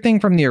my favorite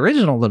thing from the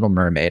original Little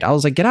Mermaid. I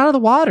was like, get out of the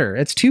water,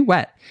 it's too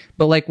wet.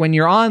 But like when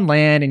you're on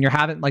land and you're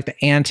having like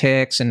the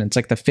antics and it's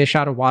like the fish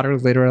out of water,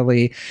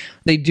 literally,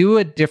 they do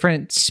a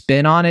different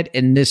spin on it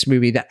in this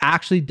movie that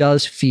actually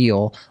does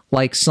feel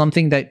like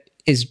something that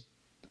is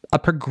a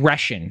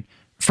progression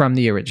from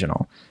the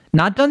original,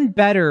 not done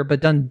better, but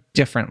done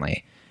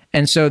differently.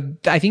 And so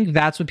I think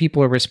that's what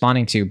people are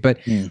responding to. But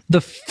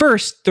the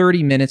first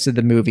 30 minutes of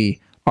the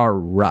movie are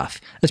rough,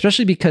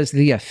 especially because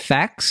the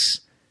effects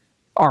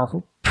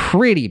are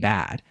pretty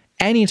bad.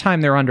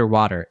 Anytime they're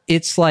underwater,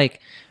 it's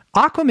like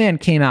Aquaman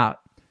came out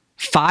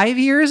 5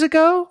 years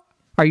ago.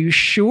 Are you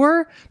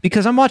sure?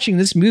 Because I'm watching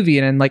this movie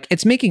and like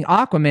it's making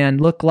Aquaman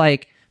look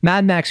like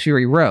Mad Max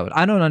Fury Road.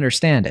 I don't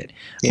understand it.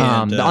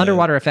 And, the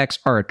underwater effects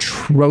are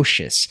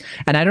atrocious.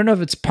 And I don't know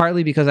if it's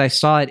partly because I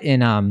saw it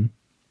in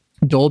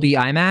Dolby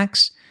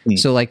IMAX,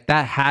 So like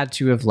that had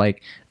to have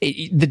like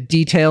the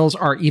details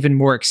are even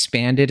more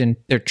expanded, and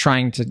they're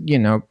trying to, you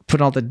know,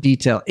 put all the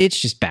detail. It's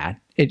just bad.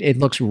 It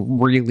looks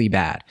really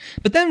bad.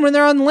 But then when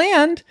they're on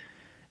land,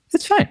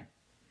 it's fine.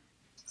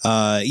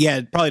 Yeah,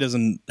 it probably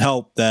doesn't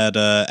help that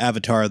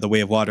Avatar: The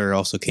Way of Water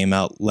also came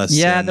out less.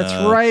 Yeah, than,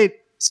 that's right.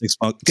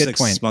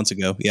 6 months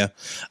ago. Yeah.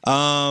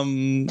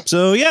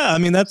 So yeah, I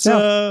mean that's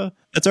our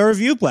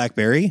review of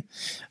BlackBerry.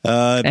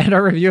 And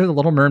our review of The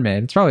Little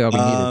Mermaid. It's probably all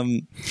we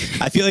needed.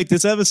 I feel like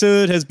this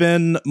episode has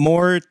been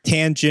more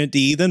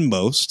tangent-y than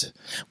most,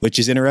 which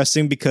is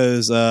interesting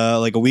because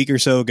like a week or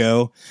so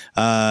ago,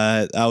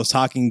 I was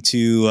talking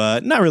to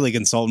not really a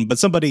consultant, but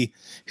somebody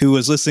who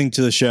was listening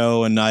to the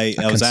show, and I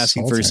was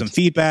asking for some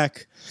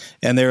feedback,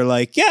 and they were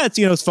like, "Yeah, it's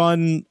it's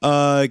fun,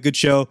 good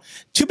show.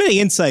 Too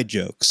many inside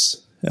jokes."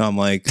 And I'm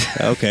like,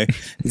 okay,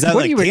 is that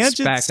what like do you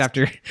tangents? expect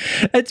after?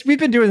 We've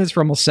been doing this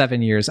for almost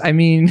 7 years. I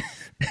mean,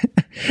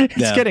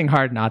 it's getting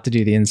hard not to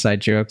do the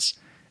inside jokes.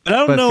 But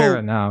I don't know. Fair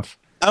enough.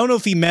 I don't know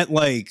if he meant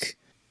like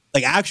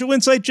actual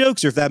inside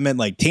jokes, or if that meant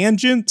like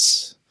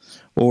tangents,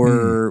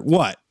 or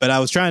what. But I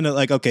was trying to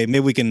like, okay,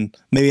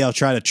 maybe I'll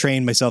try to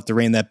train myself to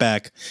rein that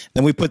back.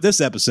 Then we put this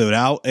episode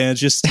out, and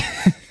it's just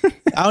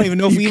I don't even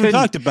know if we even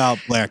talked about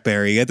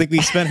BlackBerry. I think we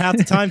spent half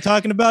the time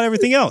talking about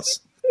everything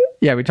else.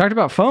 Yeah, we talked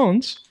about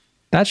phones.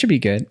 That should be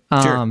good.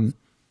 Sure.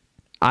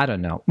 I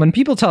don't know. When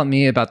people tell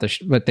me about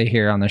what they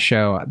hear on the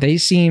show, they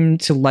seem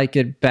to like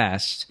it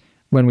best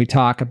when we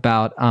talk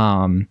about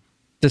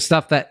the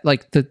stuff that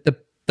like the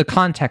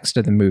context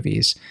of the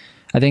movies.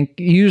 I think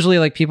usually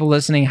like people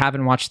listening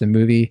haven't watched the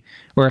movie,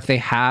 or if they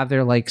have,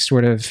 they're like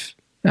sort of,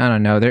 I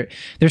don't know.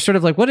 They're sort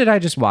of like, what did I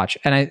just watch?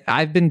 And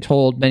I've been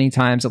told many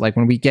times that like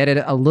when we get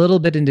it a little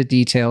bit into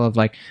detail of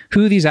like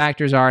who these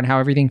actors are and how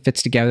everything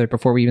fits together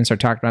before we even start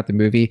talking about the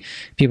movie,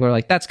 people are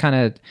like, that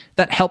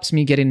helps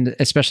me get in,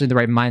 especially the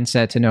right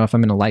mindset to know if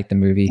I'm going to like the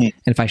movie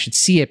and if I should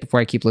see it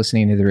before I keep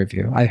listening to the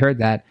review. I heard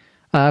that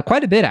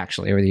quite a bit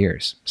actually over the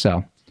years.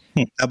 So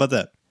how about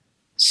that?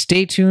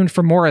 Stay tuned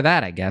for more of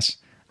that, I guess.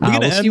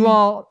 We'll see you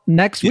all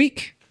next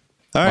week.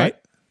 All right.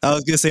 I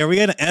was going to say, are we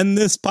going to end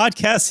this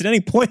podcast at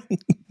any point?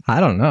 I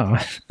don't know.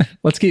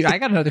 Let's keep. I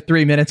got another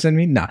 3 minutes in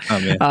me. No.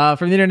 Oh,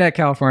 from the Internet,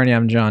 California,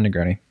 I'm John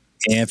Negroni.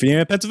 And from the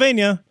Internet,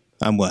 Pennsylvania,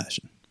 I'm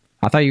Wes.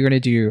 I thought you were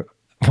going to do,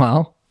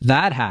 well,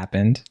 that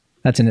happened.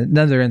 That's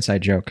another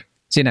inside joke.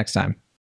 See you next time.